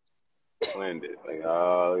that. Winded, like,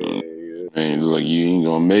 oh yeah. Man, like you ain't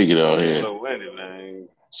gonna make it out here. Winded, man.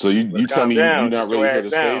 So you tell me you're not really here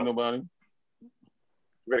to save nobody?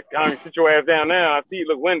 You better sit your ass down now. I see you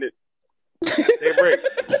look winded. Take a break.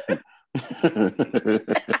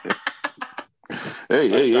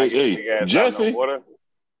 Hey.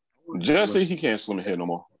 Jesse, he can't swim here no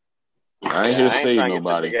more. I ain't here to save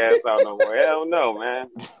nobody. Hell no, man.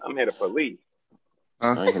 I'm here to police.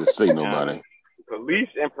 I ain't here to save nobody. Police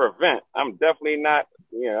and prevent. I'm definitely not.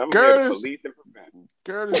 Yeah, I'm here to police and prevent.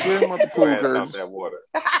 Curtis, get him out the pool, Curtis. That water.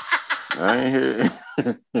 I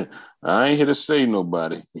ain't here to save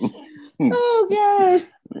nobody. Oh God.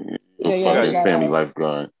 Fucking family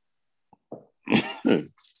lifeguard.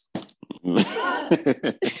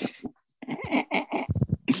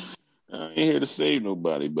 I ain't here to save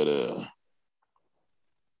nobody, but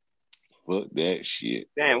fuck that shit.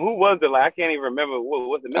 Damn, who was the I can't even remember what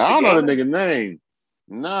was the. I don't know the nigga name.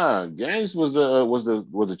 Nah, Gaines was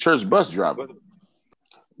the church bus driver.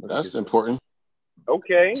 That's important.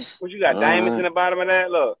 Okay, what you got? Diamonds in the bottom of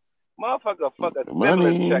that? Look, motherfucker, fuck a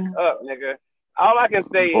stimulus check up, nigga. All I can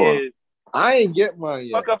say is I ain't get mine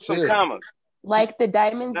yet. Fuck up some commas. Like the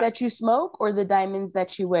diamonds that you smoke or the diamonds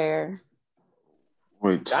that you wear?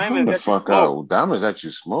 Wait, time the fuck out. Diamonds that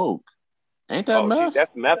you smoke. Ain't that meth?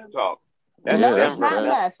 That's meth talk. That's not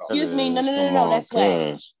meth. Excuse me. No. That's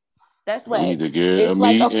wax. That's wax. It's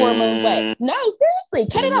like a form of wax. No,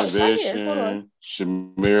 seriously. Cut it out. Right here. Hold on.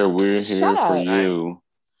 Shamir, we're here for you.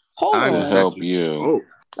 Hold on. To help you.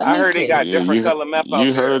 I heard they got different color meth out there.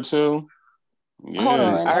 You heard too? Yeah. Hold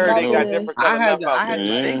on. I heard they got different color meth out there. I had to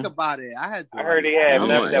think about it. I heard they had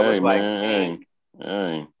meth that was like hey.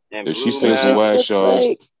 If she says some wax,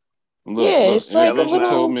 y'all. It's like she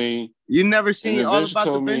told me. You never seen All About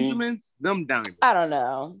the Benjamins? Them diamonds. I don't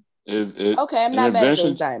know. Okay, I'm not mad at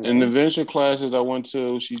those diamonds. In the invention classes I went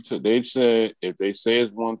to, they said if they say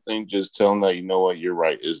it's one thing, just tell them that you know what, you're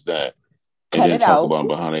right, it's that, and then talk about them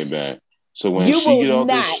behind their back. So when she get off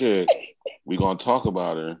this shit, we gonna talk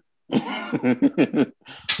about her.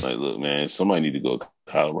 Like, look, man, somebody need to go to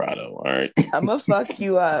Colorado. All right, I'm gonna fuck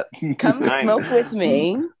you up. Come smoke with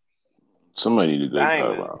me. Somebody need to go to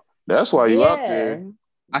Colorado. That's why you out there.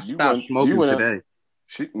 I stopped smoking today.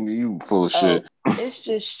 You full of shit. It's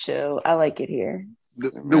just chill. I like it here.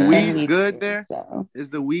 The weed good there? So. Is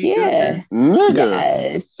the weed good there? Nigga.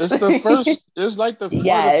 Yes. It's the first. It's like one of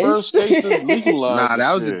the first states to legalize. Nah,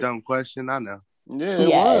 that was a dumb question. I know. Yeah, it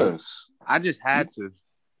was. I just had to.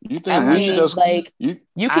 You think weed does like you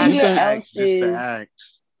can get ounces?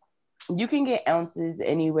 You can get ounces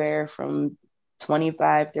anywhere from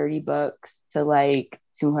 $25-$30 to like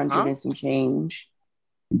 200 and some change.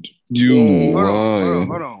 You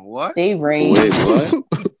hold on. What? They range. Wait, what?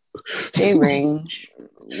 They range.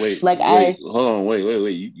 Wait, hold on,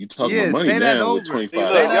 wait. You talking about money now with $25?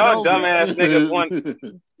 Y'all dumbass niggas want.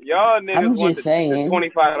 Y'all niggas want the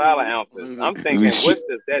 $25 ounces. I'm thinking, what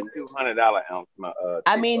does that $200 ounce?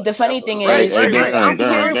 I mean, the funny thing is, here's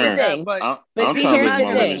the thing. But see, here's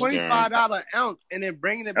the thing: $25 ounce, and then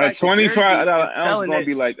bringing it back. A $25 ounce is gonna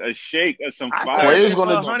be like a shake or some fire. Quay's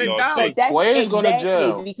gonna to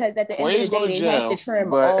jail because at the end of the day, they have to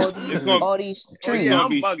trim all these trees.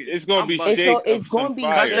 It's gonna be shake. It's gonna be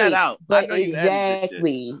shake. But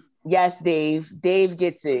exactly. Yes, Dave. Dave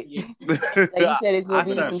gets it. Like you said, it's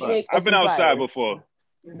gonna be some shake. I've been outside before.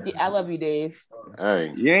 I love you, Dave.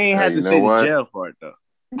 Hey, you ain't had to sit in jail for it though.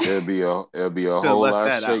 It'll be a whole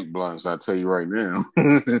lot of shake blunts. I tell you right now.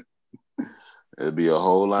 It'll be a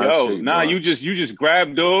whole lot of shake blunts. you just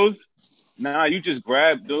grab those. You just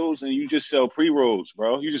grab those and you just sell pre-rolls,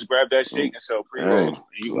 bro. You just grab that shake and sell pre-rolls.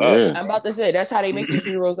 I'm about to say that's how they make the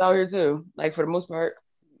pre-rolls out here too. Like for the most part.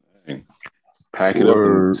 Pack it up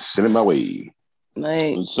and send it my way.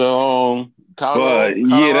 Like, so,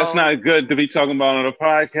 yeah, that's not good to be talking about on a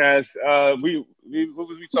podcast. What was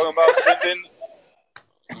we talking about? Sending?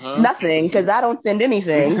 Nothing, because I don't send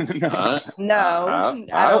anything. I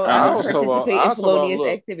don't participate in felonious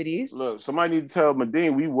activities. Look, somebody need to tell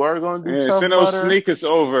Medine we were going to do tough send those sneakers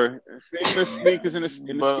over. Send the sneakers in the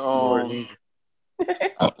store.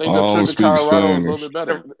 I think the trip to Colorado was a little bit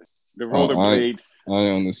better. The rollerblades.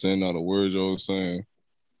 I understand all the words y'all saying.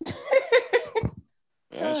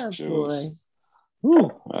 That's true.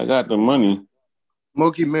 I got the money.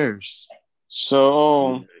 Smoky mirrors.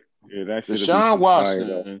 So, that's Deshaun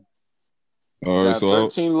Watson got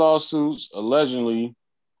 13 lawsuits allegedly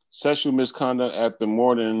sexual misconduct after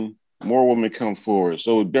more women come forward.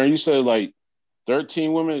 So, Darren, you said like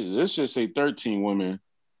 13 women. This should say 13 women.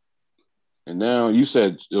 And now you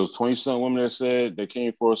said it was 20-something women that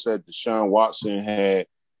came forward said Deshaun Watson had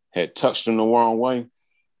touched them the wrong way.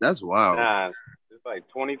 That's wild. Nah, it's like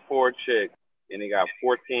 24 chicks, and they got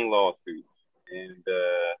 14 lawsuits, and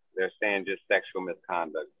they're saying just sexual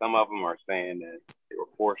misconduct. Some of them are saying that they were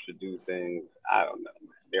forced to do things. I don't know.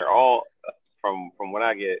 They're all from what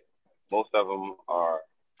I get. Most of them are.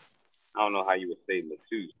 I don't know how you would say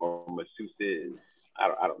masseuse or masseuses. I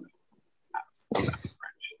don't know.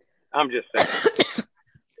 I'm just saying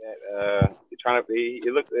that you're trying to be.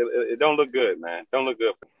 It don't look good, man. Don't look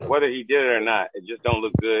good. Whether he did it or not, it just don't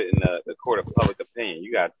look good in the court of public opinion.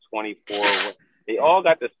 You got 24. They all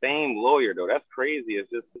got the same lawyer though. That's crazy. It's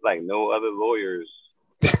just like no other lawyers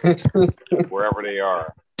wherever they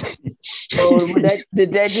are. Oh,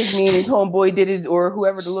 did that just mean his homeboy did his, or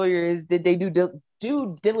whoever the lawyer is, did they do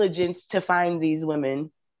due diligence to find these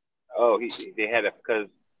women? Oh, they had it because.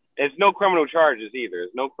 It's no criminal charges either.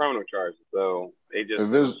 It's no criminal charges. So they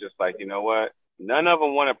just like, you know what? None of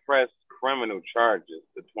them want to press criminal charges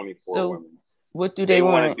to 24 women. What do they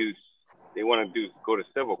want? They want to go to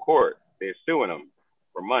civil court. They're suing them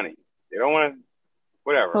for money. They don't want to,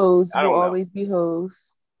 whatever. Hoes will always be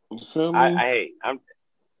hoes. They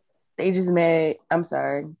just mad. I'm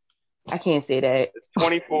sorry. I can't say that. It's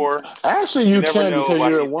 24. Actually, you can because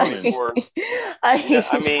you're a woman.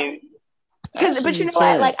 I mean... But you know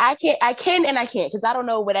what? Like I can and I can't because I don't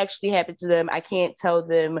know what actually happened to them. I can't tell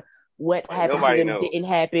them what happened to them didn't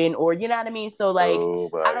happen, or you know what I mean. So like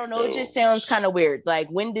I don't know. It just sounds kind of weird. Like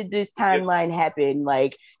when did this timeline happen?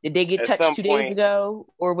 Like did they get touched 2 days ago,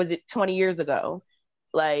 or was it 20 years ago?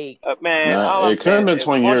 Like it could have been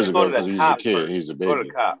 20 years ago because he's a kid. He's a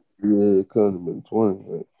baby. Yeah, it could have been 20.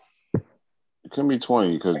 Right? It couldn't be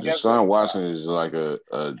 20 because Deshaun Watson is like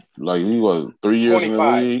like he was 3 years 25. In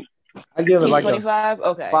the league. I give it like 25?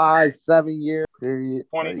 Okay. 5-7 year period.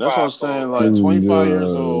 That's what I'm saying. Like 25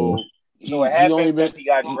 years old. So it happened since he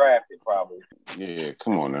got drafted, probably. Yeah,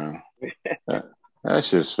 come on now.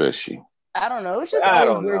 That's just fishy. I don't know. It's just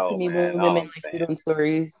always weird to me when women like sit on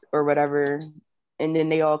stories or whatever, and then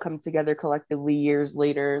they all come together collectively years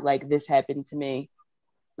later. Like this happened to me.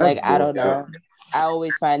 Like I don't know. I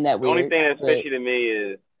always find that weird. The only thing that's fishy to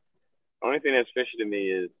me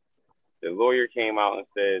is. The lawyer came out and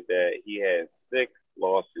said that he had 6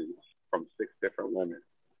 lawsuits from 6 different women.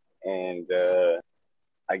 And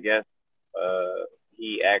I guess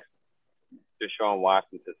he asked Deshaun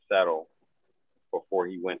Watson to settle before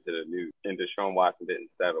he went to the news. And Deshaun Watson didn't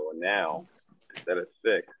settle. And now, instead of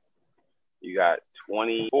 6, you got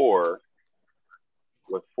 24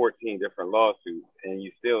 with 14 different lawsuits, and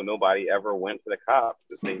nobody ever went to the cops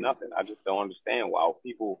to say nothing. I just don't understand why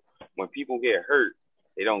when people get hurt,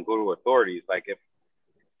 they don't go to authorities. Like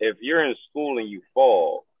if you're in school and you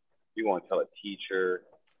fall, you're going to tell a teacher,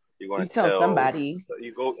 you're going to tell somebody.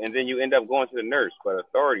 You go, and then you end up going to the nurse. But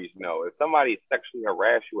authorities know if somebody sexually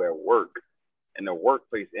harass you at work, in the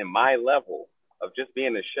workplace, in my level of just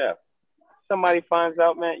being a chef, somebody finds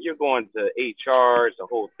out, man, you're going to HR, it's the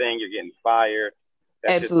whole thing, you're getting fired.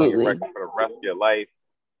 That's Absolutely. Just on your record for the rest of your life.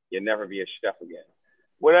 You'll never be a chef again.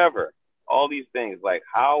 Whatever. All these things. Like,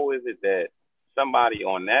 how is it that somebody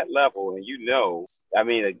on that level, and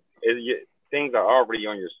things are already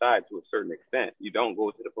on your side to a certain extent. You don't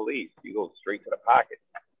go to the police. You go straight to the pocket.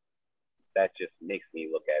 That just makes me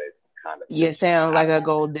look at it kind of. You sound like a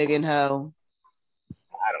gold digging hoe.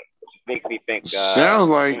 It just makes me think. Sounds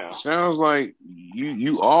like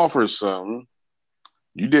you offered something.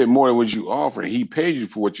 You did more than what you offered. He paid you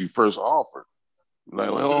for what you first offered. Like,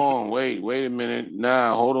 hold on, wait a minute.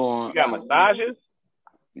 Nah, hold on. You got massages?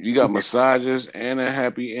 You got massages and a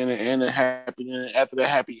happy ending and a happy ending. After the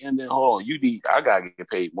happy ending, hold on. I gotta get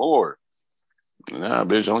paid more. Nah,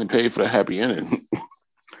 bitch, only paid for the happy ending.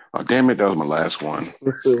 Oh, damn it, that was my last one.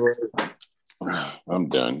 I'm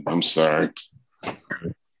done. I'm sorry.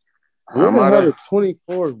 Where the hell are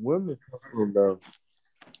 24 women from, though?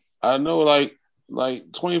 I know, like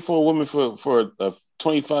 24 women for a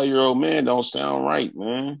 25-year-old man don't sound right,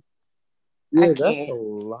 man. Yeah, that's a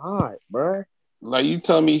lot, bro. Like, you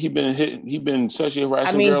tell me he been sexually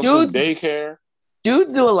harassing girls since daycare?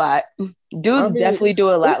 Dudes do a lot. Dudes definitely do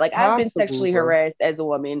a lot. Like, I've been sexually harassed as a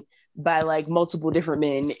woman by, like, multiple different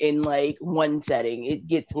men in, like, one setting. It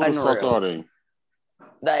gets unreal. Who the fuck are they?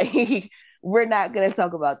 Like, we're not going to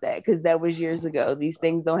talk about that because that was years ago. These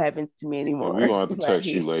things don't happen to me anymore. We're going to have to text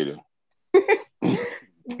you later.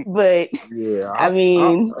 But, yeah, I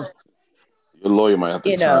mean... Your lawyer might have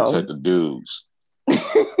to contact the dudes.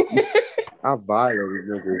 I violated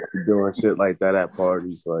niggas for doing shit like that at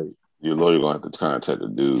parties. Like, your lawyer gonna have to contact the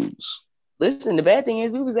dudes. Listen, the bad thing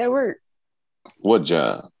is we was at work. What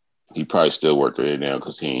job? He probably still work right now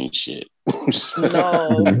because he ain't shit. No, shut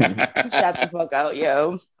the fuck out,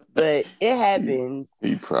 yo. But it happens.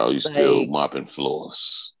 He probably still mopping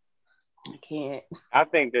floors. I can't. I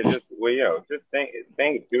think that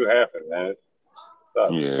things do happen, man.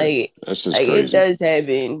 Yeah, that's just crazy. It does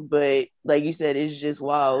happen, but like you said, it's just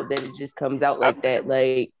wild that it just comes out like that.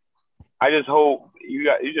 Like, I just hope you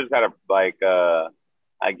just gotta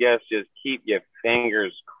I guess just keep your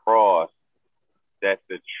fingers crossed that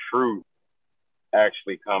the truth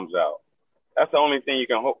actually comes out. That's the only thing you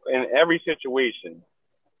can hope in every situation.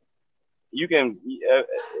 You can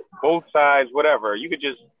both sides, whatever. You could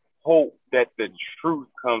just hope that the truth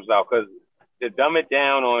comes out because. To dumb it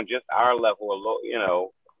down on just our level,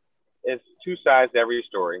 it's two sides to every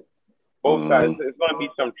story. Both sides, there's going to be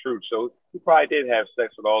some truth. So he probably did have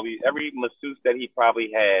sex with every masseuse that he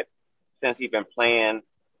probably had since he's been playing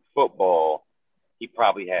football, he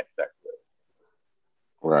probably had sex with.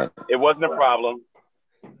 Right. It wasn't a problem.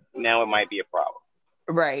 Now it might be a problem.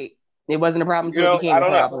 Right. It wasn't a problem until it became a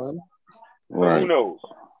problem. Right. Who knows?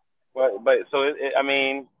 But so,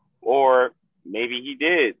 or maybe he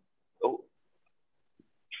did.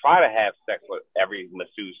 Try to have sex with every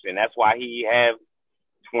masseuse, and that's why he have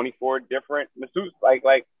 24 different masseuses. Like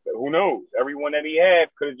who knows? Everyone that he had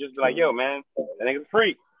could have just been like, "Yo, man, that nigga's a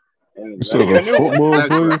freak." And so the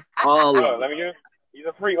football player, he's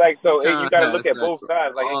a freak. Like, so you got to look at both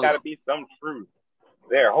sides. Like, it got to be some truth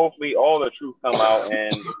there. Hopefully, all the truth come out,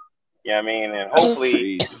 and and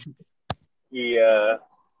hopefully he,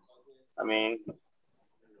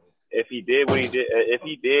 if he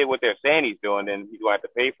did what they're saying he's doing, then he's going to have to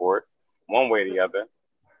pay for it one way or the other,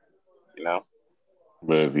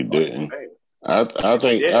 But if he didn't, I don't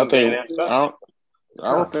think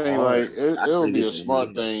like it would be a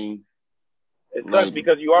smart thing. It's like,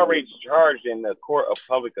 because you already charged in the court of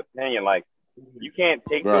public opinion. Like, you can't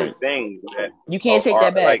take those things. You can't take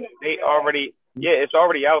that back. Like, it's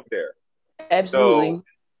already out there. Absolutely.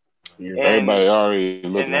 So, everybody already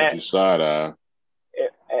looking at your side eye.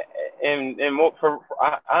 And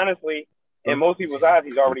honestly, in most people's eyes,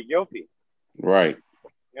 he's already guilty. Right.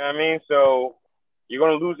 You know what I mean? So you're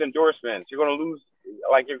going to lose endorsements. You're going to lose,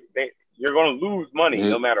 you're going to lose money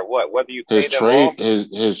no matter what. Whether you pay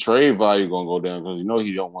his trade value going to go down because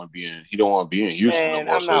he don't want to be in Houston no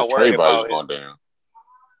more. So his trade value is going down.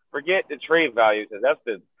 Forget the trade value because that's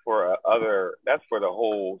for the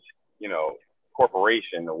whole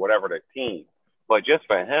corporation or whatever the team. But just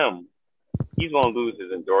for him, he's going to lose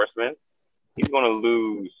his endorsement. He's going to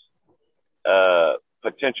lose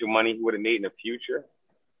potential money he would have made in the future.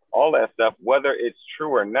 All that stuff, whether it's true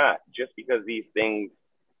or not, just because these things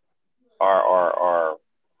are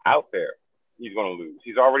out there, he's going to lose.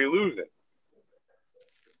 He's already losing.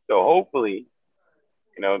 So hopefully,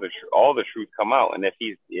 all the truth come out. And if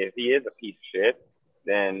he is a piece of shit,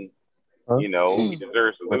 then he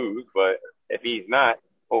deserves to lose. But if he's not,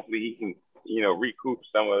 hopefully he can recoup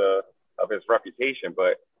some of his reputation.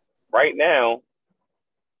 But right now,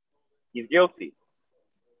 he's guilty.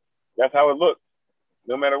 That's how it looks,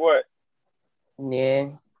 no matter what. Yeah,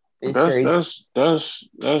 that's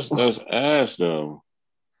ass though,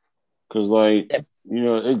 because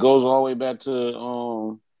it goes all the way back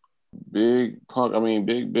to Big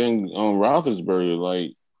Ben Roethlisberger.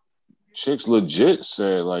 Like, chicks legit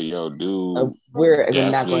said, like, yo, dude, we're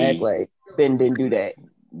not gonna act like Ben didn't do that.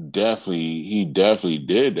 He definitely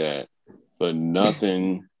did that, but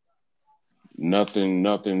nothing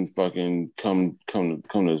fucking come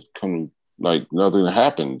like nothing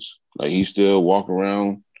happens. Like, he still walk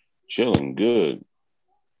around chilling good.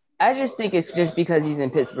 I just think it's just because he's in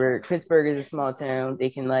Pittsburgh. Pittsburgh is a small town. They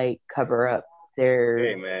can like cover up their.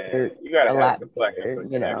 Hey man, you gotta have the flex, Let's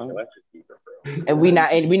just keep it real. And we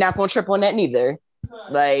not gonna trip on that neither.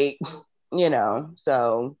 Like,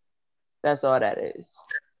 so that's all that is.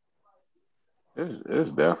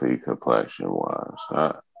 It's definitely complexion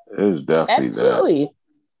wise. It's definitely absolutely.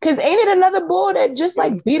 Because ain't it another bull that just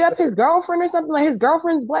like beat up his girlfriend or something? Like, his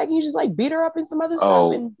girlfriend's black and he just like beat her up in some other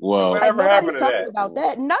stuff. And, whatever nobody's talking about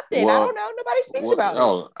that. Nothing. I don't know. Nobody speaks about it.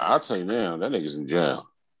 Oh, I'll tell you now, that nigga's in jail.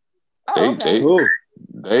 Oh,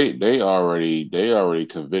 They already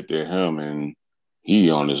convicted him and he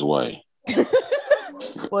on his way.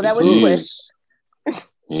 Well, that was his wish.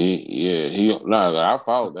 I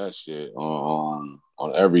followed that shit on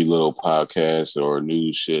every little podcast or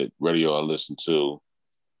news shit radio I listen to,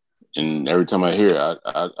 and every time I hear it,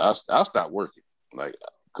 I stop working, like,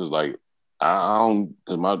 cause like I don't,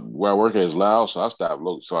 cause where I work at is loud, so I stop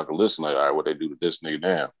looking so I can listen. Like, all right, what they do to this nigga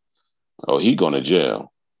now? Oh, he going to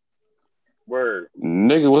jail. Word,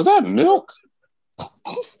 nigga, was that milk?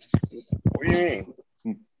 What do you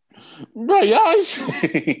mean? Bro, y'all ain't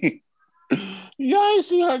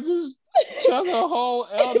see her just chug a whole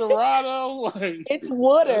El Dorado? Like, it's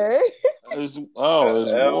water. It's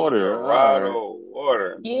water.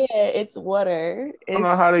 Water. Yeah, it's water. I don't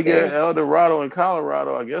know how they get El Dorado in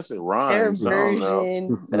Colorado. I guess it rhymes. Their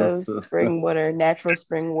version of spring water, natural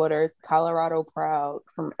spring water. It's Colorado proud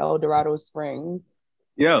from El Dorado Springs.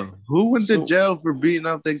 Yo, who went to jail for beating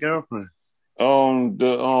up their girlfriend?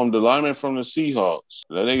 The lineman from the Seahawks.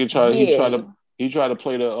 That nigga he tried to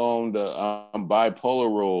play the bipolar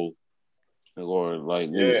role. Or like,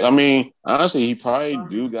 I mean, honestly, he probably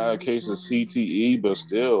do got a case of CTE, but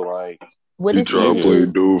still, like, he tried to play a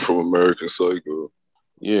dude from American Psycho.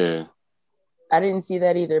 Yeah, I didn't see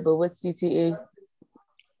that either. But what's CTE?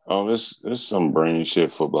 It's some brain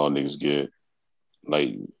shit football niggas get.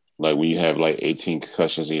 Like when you have like 18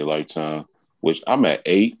 concussions in your lifetime, which I'm at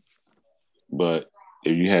 8, but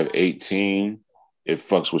if you have 18, it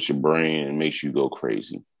fucks with your brain and makes you go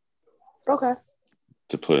crazy. Okay.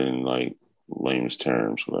 To put in like layman's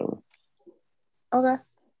terms, whatever. Okay.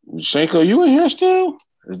 Shanko, you in here still?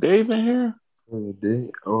 Is Dave in here?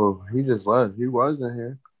 Oh, he just left. He wasn't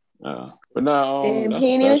here. But no, he didn't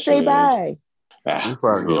even say bye. We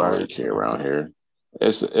don't really care around here.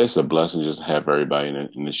 It's a blessing just to have everybody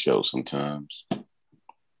in the show sometimes.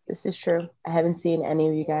 This is true. I haven't seen any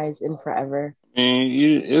of you guys in forever. I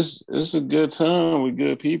mean, it's a good time with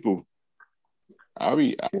good people. I'll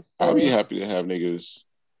be happy to have niggas.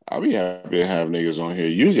 I'll be happy to have niggas on here.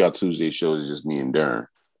 Usually our Tuesday shows is just me and Darren,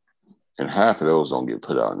 and half of those don't get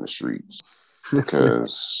put out in the streets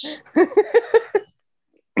because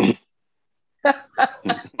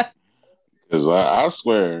I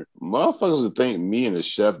swear, motherfuckers would think me and the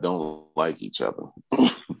chef don't like each other.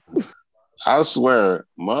 I swear,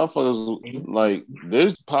 motherfuckers, like,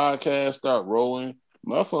 this podcast start rolling,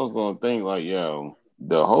 motherfuckers gonna think like, yo,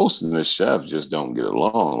 the host and the chef just don't get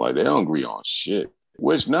along. Like, they don't agree on shit.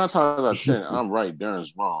 Which 9 times out of 10, I'm right,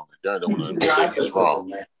 Darren's wrong. Darren don't want to admit he's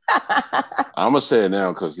wrong. I'm gonna say it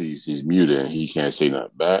now because he's muted and he can't say nothing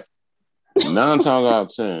back. 9 times out of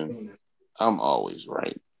 10, I'm always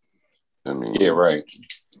right. I mean, yeah, right.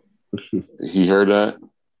 He heard that?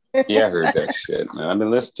 Yeah, I heard that shit, man. I've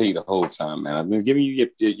been listening to you the whole time, man. I've been giving you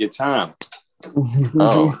your time.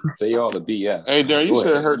 Oh, say all the BS. Hey, Darren, you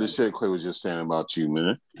should have heard the shit Quay was just saying about you,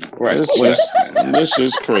 man. Right. This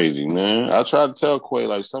is crazy, man. I try to tell Quay,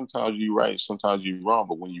 like, sometimes you right, sometimes you wrong,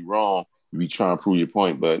 but when you wrong, you be trying to prove your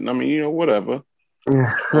point. But, I mean, whatever.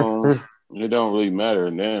 It don't really matter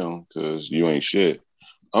now because you ain't shit.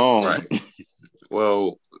 Right.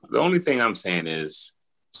 Well, the only thing I'm saying is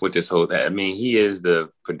with this whole, I mean, he is the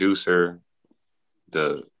producer,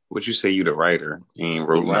 what you say, you the writer? He ain't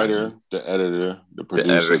wrote the writer, nothing. The editor, the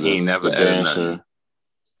producer, he ain't never edited nothing.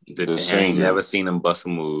 I ain't never seen him bust a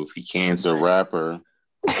move. He can't sing. The rapper.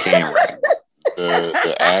 He can't rap.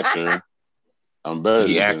 The actor. I'm better.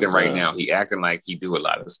 He acting right now. He acting like he do a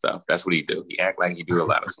lot of stuff. That's what he do. He act like he do a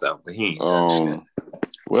lot of stuff, but he ain't done shit.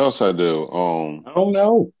 What else I do? I don't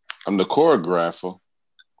know. I'm the choreographer.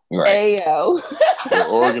 Right. Ayo. The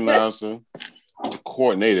organizer. The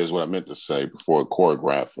coordinator is what I meant to say before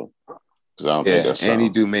choreographer. Because I don't think that's and he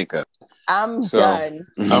do makeup. I'm done.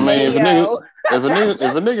 I mean, if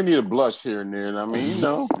a nigga need a blush here and there, I mean,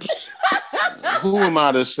 who am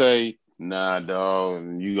I to say, nah,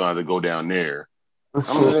 dog, you got to go down there?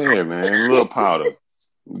 I'm there, man. A little powder.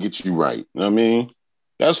 Get you right. You know what I mean?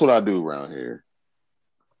 That's what I do around here.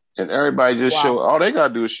 And everybody just all they got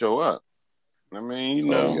to do is show up. I mean,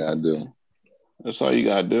 That's all you got to do. That's all you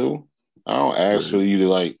got to do. I don't ask for you to,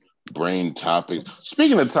 like, brain topics.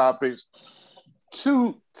 Speaking of topics,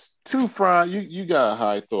 two Fry, you got a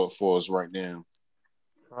high thought for us right now.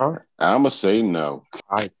 Huh? I'm going to say no.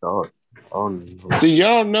 High thought. Oh, no. See,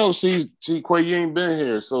 y'all know. See, Quay, you ain't been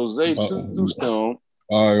here. So, Zay Two Stone.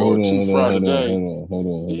 All right, or hold Two Fry today. Hold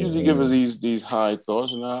on. He usually give us these high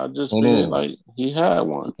thoughts, and I just figured like he had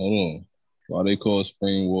one. Hold on. Why they call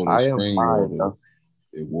spring water spring water?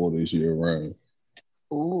 It waters year round.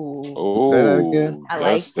 Ooh. Say that again. I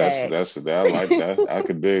like that. I like that. I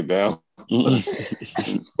could dig that. What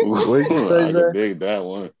did you say, I could dig that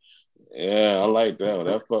one. Yeah, I like that one.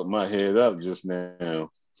 That fucked my head up just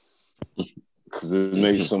now. Because it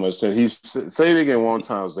makes so much sense. He say it again one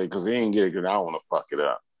time, say, because he ain't get it, because I don't want to fuck it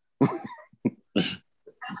up.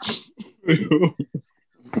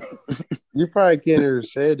 You probably can't even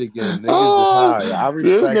say it again. Niggas is high. I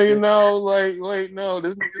respect this nigga it. know, like, wait, no.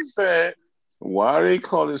 This nigga said, why they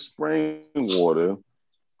call it spring water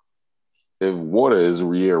if water is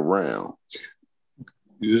year round?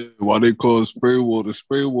 Yeah, why they call it spring water if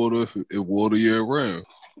water year round?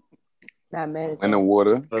 Not mad. Winter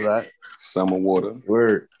water. For that. Summer water.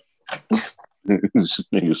 Word. This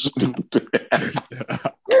nigga stupid.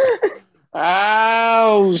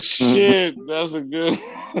 Oh shit, that's a good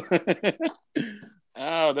one.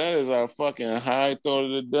 Oh, that is our fucking high thought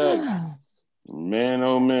of the day. Man,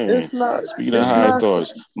 oh man. It's not. Speaking of high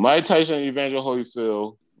thoughts, Mike Tyson and Evander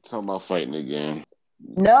Holyfield talking about fighting again.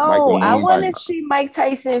 No, I want to see Mike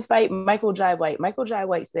Tyson fight Michael Jai White. Michael Jai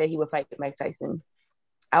White said he would fight Mike Tyson.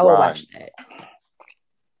 I will watch that.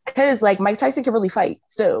 Because like Mike Tyson can really fight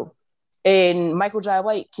still. And Michael Jai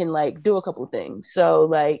White can like do a couple things. So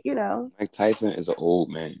like, Mike Tyson is an old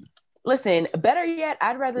man. Listen, better yet,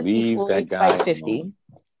 I'd rather see Floyd fight 50.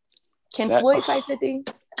 Can Floyd fight 50?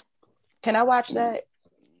 Can I watch that?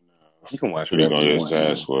 You can watch whatever you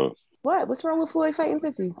want. What? What's wrong with Floyd fighting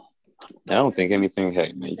 50? I don't think anything.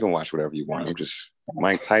 Hey, man, you can watch whatever you want. I'm just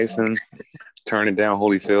Mike Tyson turning down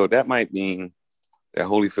Holyfield. That might mean that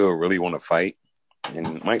Holyfield really want to fight,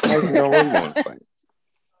 and Mike Tyson don't really want to fight.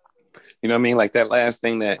 You know what I mean? Like that last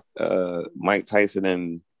thing that Mike Tyson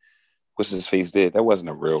and what's his face did. That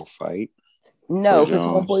wasn't a real fight. No, because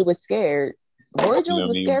homeboy was scared. Roy Jones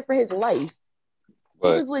was scared for his life.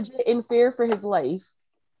 But he was legit in fear for his life.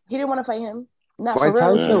 He didn't want to fight him. Not Mike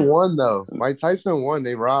for real. Tyson won though. Mike Tyson won.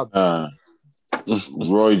 They robbed him.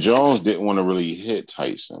 Roy Jones didn't want to really hit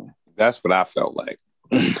Tyson. That's what I felt like.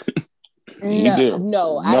 I don't think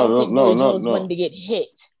Roy Jones wanted to get hit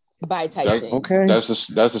by Tyson. That's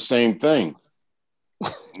the same thing.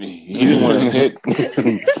 He didn't want to hit.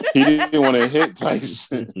 He didn't want to hit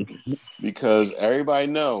Tyson because everybody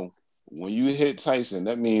know when you hit Tyson,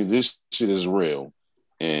 that means this shit is real,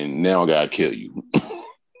 and now I gotta kill you.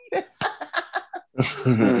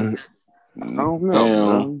 I don't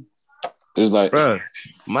know. It's like, bro,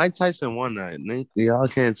 Mike Tyson won that. Y'all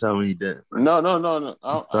can't tell me he did. No.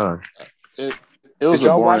 It was Did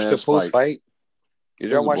y'all watch the post fight?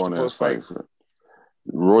 Did y'all watch the post fight?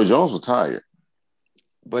 Roy Jones was tired.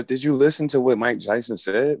 But did you listen to what Mike Tyson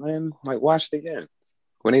said, man? Like, watch it again.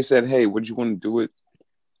 When they said, "Hey, would you want to do it?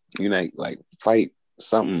 You know, like fight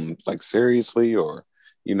something like seriously, or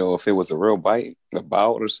if it was a real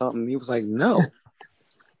bout or something?" He was like, "No."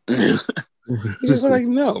 He just like,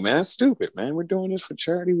 "No, man, that's stupid, man. We're doing this for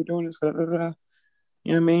charity. We're doing this for You know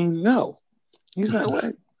what I mean? No." He's like,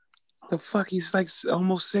 what the fuck? He's like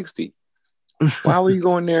almost 60. Why would he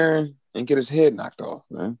go in there and get his head knocked off,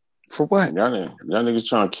 man? For what? Y'all niggas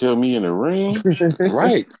trying to kill me in the ring?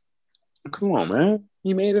 Right. Come on, man.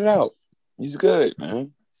 He made it out. He's good,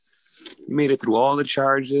 man. He made it through all the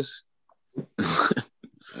charges.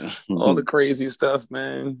 All the crazy stuff,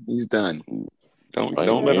 man. He's done. Don't let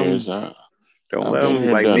him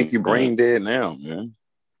like make your brain dead now, man.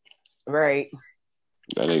 Right.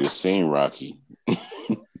 That nigga seen Rocky.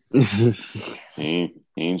 he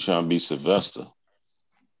ain't trying to be Sylvester.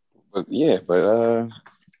 And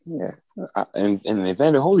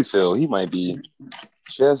Evander Holyfield, he might be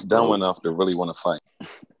just dumb enough to really want to fight.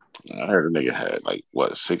 I heard a nigga had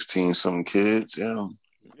 16 something kids. Yeah.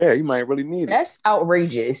 Yeah, you might really need it. That's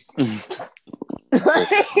outrageous.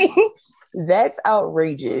 That's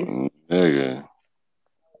outrageous. Nigga.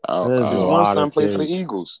 His one son played for the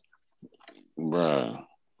Eagles. Bruh.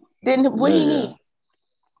 Then what do you need?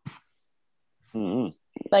 Mm-hmm.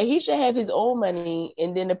 Like, he should have his own money,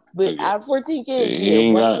 and then out of 14 kids,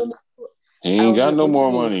 he ain't got no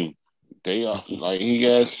more money. They are he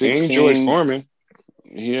got 16. Ain't George Foreman.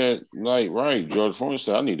 He had George Foreman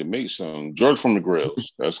said, I need to make some George Foreman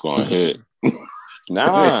grills. That's going to hit.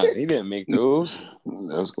 Nah, he didn't make those.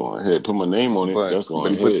 That's going to hit. Put my name on it. That's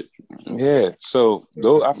going to hit. Yeah. So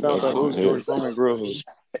though I found out those George Foreman grills,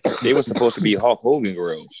 they were supposed to be Hulk Hogan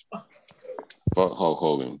grills. Fuck Hulk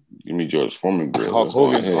Hogan. Give me George Foreman grills. Hulk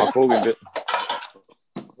Hogan.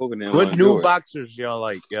 What new boxers y'all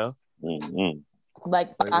like, yo? Mm-hmm.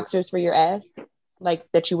 Like boxers for your ass, like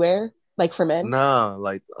that you wear. Like for men? Nah,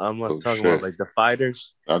 like I'm talking about like the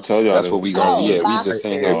fighters. I'll tell y'all that's what we gonna. We just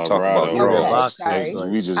saying here talk about draws.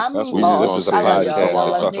 This is a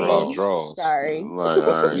podcast to talk about draws. Sorry,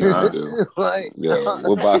 that's what we gonna do. Yeah,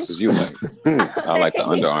 what boxes you like? I like the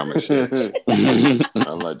Under Armour shit.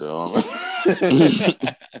 I like the Armour.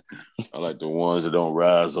 I like the ones that don't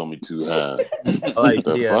rise on me too high.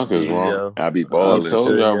 The fuck is wrong? I be balling. I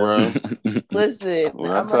told y'all, bro. Listen,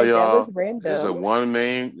 when I tell y'all, there's one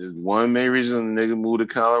main reason the nigga moved to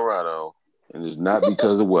Colorado, and it's not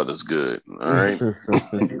because the weather's good. All right,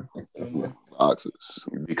 boxes.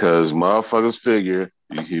 Because motherfuckers figure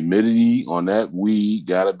the humidity on that weed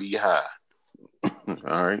gotta be high.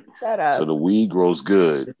 All right, shut up. So the weed grows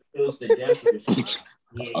good.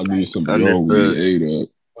 I need some real weed ate up.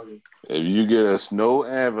 If you get a snow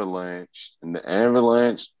avalanche and the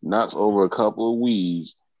avalanche knocks over a couple of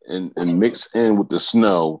weeds and mix in with the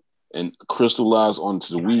snow and crystallize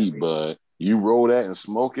onto the weed bud, you roll that and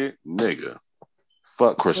smoke it, nigga.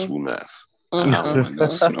 Fuck crystal meth. I don't want no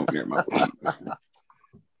smoke near my plant.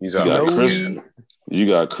 You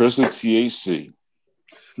got crystal THC.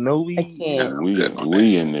 Snowy.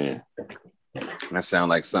 We in there. That sound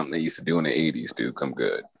like something they used to do in the 80s, dude. Come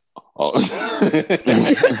good. Oh.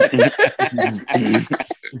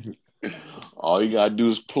 All you gotta do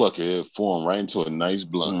is pluck it, it'll form right into a nice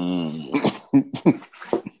blunt.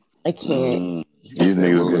 I can't. These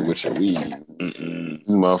niggas good with your weed. This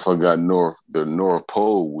motherfucker got the North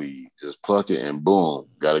Pole weed. Just pluck it and boom,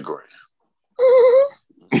 got a gram.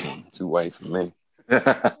 Too white for me.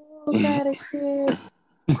 Oh God, I can't.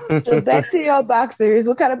 So back to y'all boxers.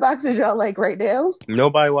 What kind of boxers y'all like right now?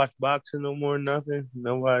 Nobody watch boxing no more. Nothing.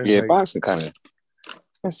 Nobody. Yeah, boxing kind of.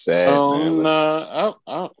 That's sad. Nah,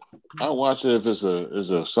 I watch it if it's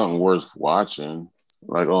a something worth watching.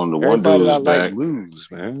 Like on the one dude is back. Lose,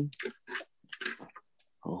 man.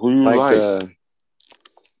 Who you like?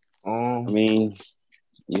 I mean,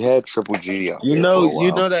 you had Triple G out you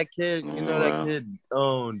know that kid. You know that kid.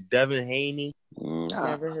 Devin Haney.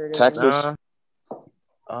 Never heard of Texas. him.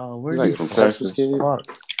 Where are you from? Texas kid? Or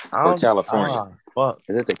California?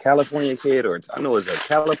 Is it the California kid, or I know it's a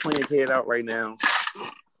California kid out right now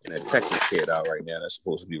and a Texas kid out right now that's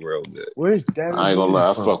supposed to be real good. Where's Devin? I ain't gonna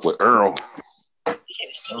lie, I fuck with Earl.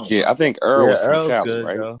 Yeah, I think Earl was from Cali, good,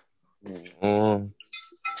 right?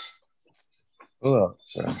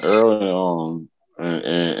 Earl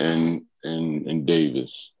and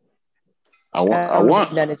Davis. I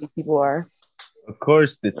want none of these people are. Of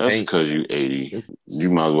course, that's because you 80. You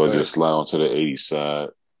might as well just slide onto the 80 side.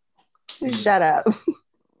 Shut up.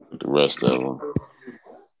 The rest of them.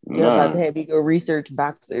 You're about to have me go research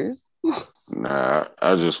boxers. Nah,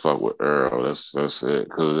 I just fuck with Earl. That's it.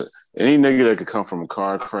 Because any nigga that could come from a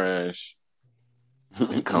car crash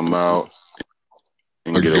and come out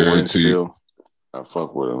and get a win steal, I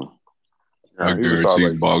fuck with him. I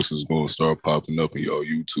guarantee boxers gonna start popping up in y'all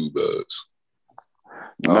YouTube ads.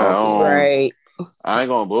 No, right. I ain't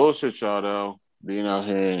gonna bullshit y'all though. Being out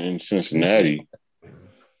here in Cincinnati,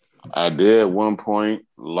 I did at one point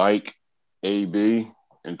like AB,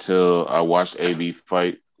 until I watched AB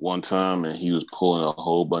fight one time, and he was pulling a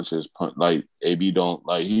whole bunch of his punch. Like AB don't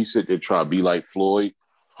like he sit there try to be like Floyd,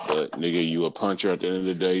 but nigga, you a puncher at the end of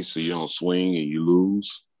the day, so you don't swing and you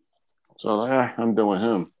lose. So like, I'm done with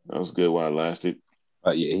him. That was good while it lasted.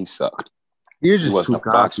 Yeah, he sucked. He was just too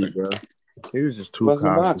cocky, bro. He was just too cocky.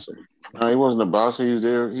 A boxer. No, he wasn't a boxer. He was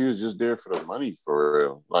there. He was just there for the money, for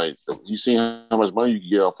real. Like, you see how much money you can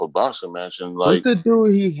get off a boxing match, and like, what's the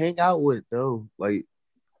dude he hang out with though? Like,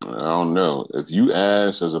 I don't know. If you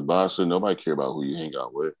ask as a boxer, nobody care about who you hang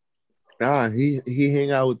out with. Nah, he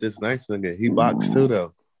hang out with this nice nigga. He boxed too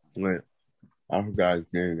though. Like, I forgot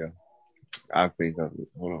his name though. I think of it.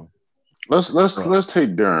 Hold on. Let's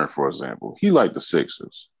take Darren for example. He liked the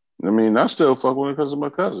Sixers. I mean, I still fuck with him because of my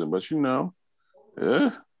cousin, but you know,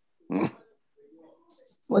 yeah.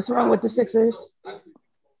 What's wrong with the Sixers?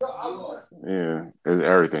 Yeah,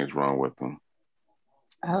 everything's wrong with them.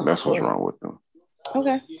 Oh, that's what's wrong with them.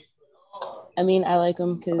 Okay. I mean, I like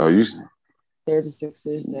them because they're the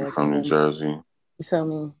Sixers. You're from New Jersey. You feel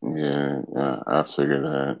me? Yeah, I figured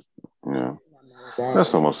that. Yeah,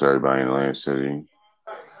 that's almost everybody in Atlantic City.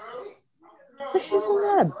 Sixers are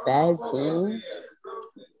not a bad team.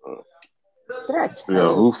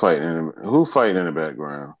 Yo, who fighting in the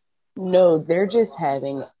background? No, they're just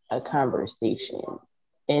having a conversation,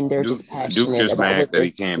 and they're just passionate Duke just about mad what that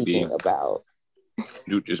he can't be about.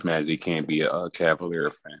 Duke just mad that he can't be a Cavalier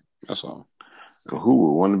fan. That's all. Who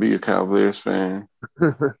would want to be a Cavaliers fan?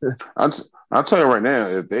 I'll tell you right now,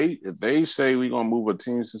 if they say we're gonna move a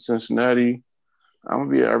team to Cincinnati, I'm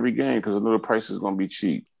gonna be at every game because I know the price is gonna be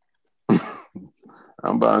cheap.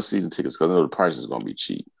 I'm buying season tickets because I know the price is gonna be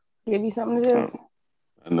cheap. Give you something to do.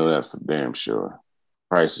 I know that for damn sure.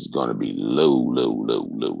 Price is gonna be low.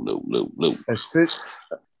 That's it.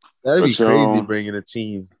 That'd be crazy bringing a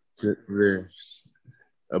team to there.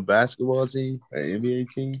 A basketball team, an NBA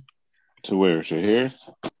team. To where? To here?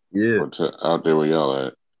 Yeah. Or to out there where y'all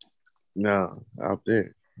at? No, out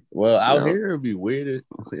there. Well, out here it'd be weird. It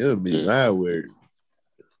would be mad weird.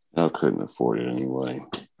 I couldn't afford it anyway.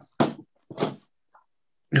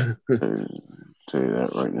 Tell you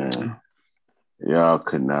that right now. Y'all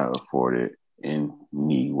could not afford it in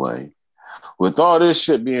any way. With all this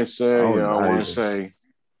shit being said, I want to say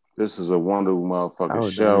this is a wonderful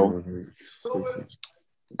motherfucking show.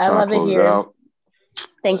 I love it here.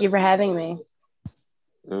 Thank you for having me.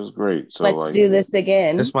 It was great. So let's do this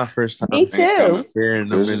again. This is my first time. Me too. Here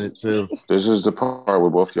in a minute too. This is the part where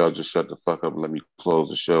both y'all just shut the fuck up and let me close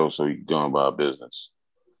the show so you can go on about business.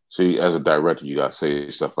 See, as a director, you gotta say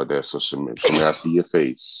stuff like that. So Samir, I see your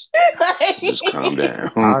face. Just calm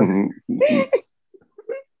down.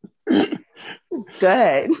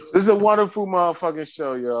 Good. This is a wonderful motherfucking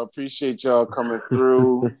show, y'all. Appreciate y'all coming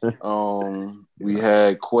through. We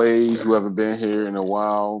had Quay, who haven't been here in a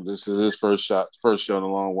while. This is his first show in a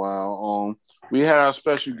long while. We had our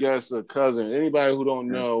special guest, a cousin. Anybody who don't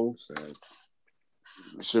know,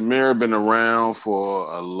 Shamir been around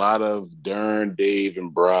for a lot of Darren, Dave,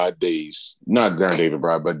 and Brad days. Not Darren, Dave, and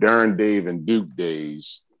Brad, but Darren, Dave, and Duke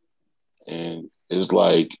days. And it's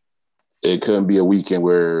like it couldn't be a weekend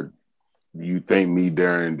where you think me,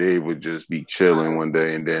 Darren, and Dave would just be chilling one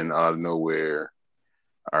day, and then out of nowhere,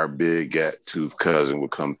 our big tooth cousin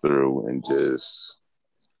would come through and just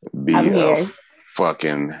be a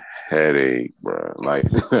fucking headache, bro. Like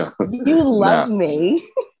you love me.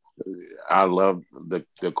 I love the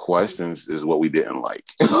questions is what we didn't like.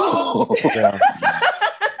 Like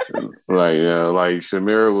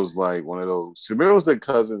Shamira was like one of those. Shamira was the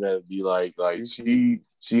cousin that'd be like she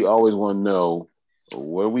always want to know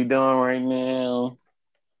what are we doing right now?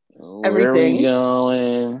 Everything. Where are we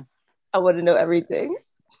going? I want to know everything.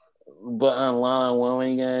 But online, when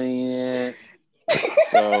we got in,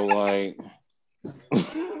 so like,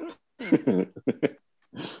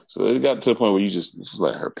 so it got to the point where you just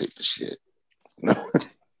let her pick the shit.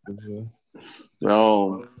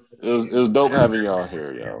 No, it was dope having y'all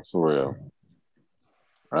here, y'all, for real.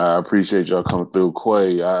 I appreciate y'all coming through.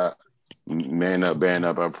 Quay, man up, band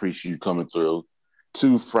up. I appreciate you coming through.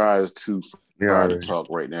 Too fried to talk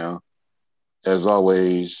right now. As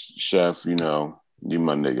always, Chef, you know, you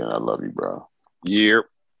my nigga, and I love you, bro. Yep.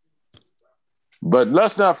 But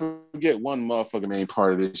let's not forget one motherfucking main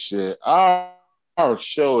part of this shit. Our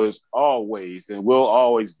show is always and will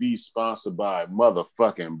always be sponsored by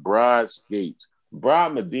motherfucking Brad Skates.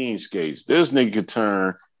 Brad Medine Skates. This nigga can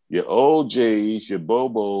turn your old J's, your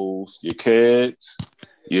Bobos, your Keds,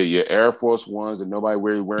 your Air Force Ones that nobody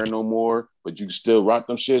really wearing no more, but you can still rock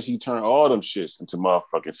them shits. He turned all them shits into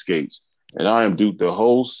motherfucking skates. And I am Duke, the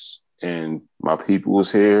host, and my people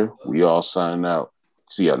is here. We all signing out.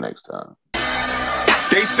 See y'all next time.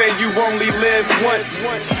 They They say you only live once.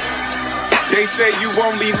 They say you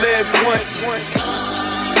only live once.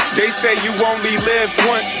 They say you only live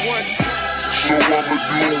once. So I'ma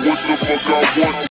do what the fuck I want.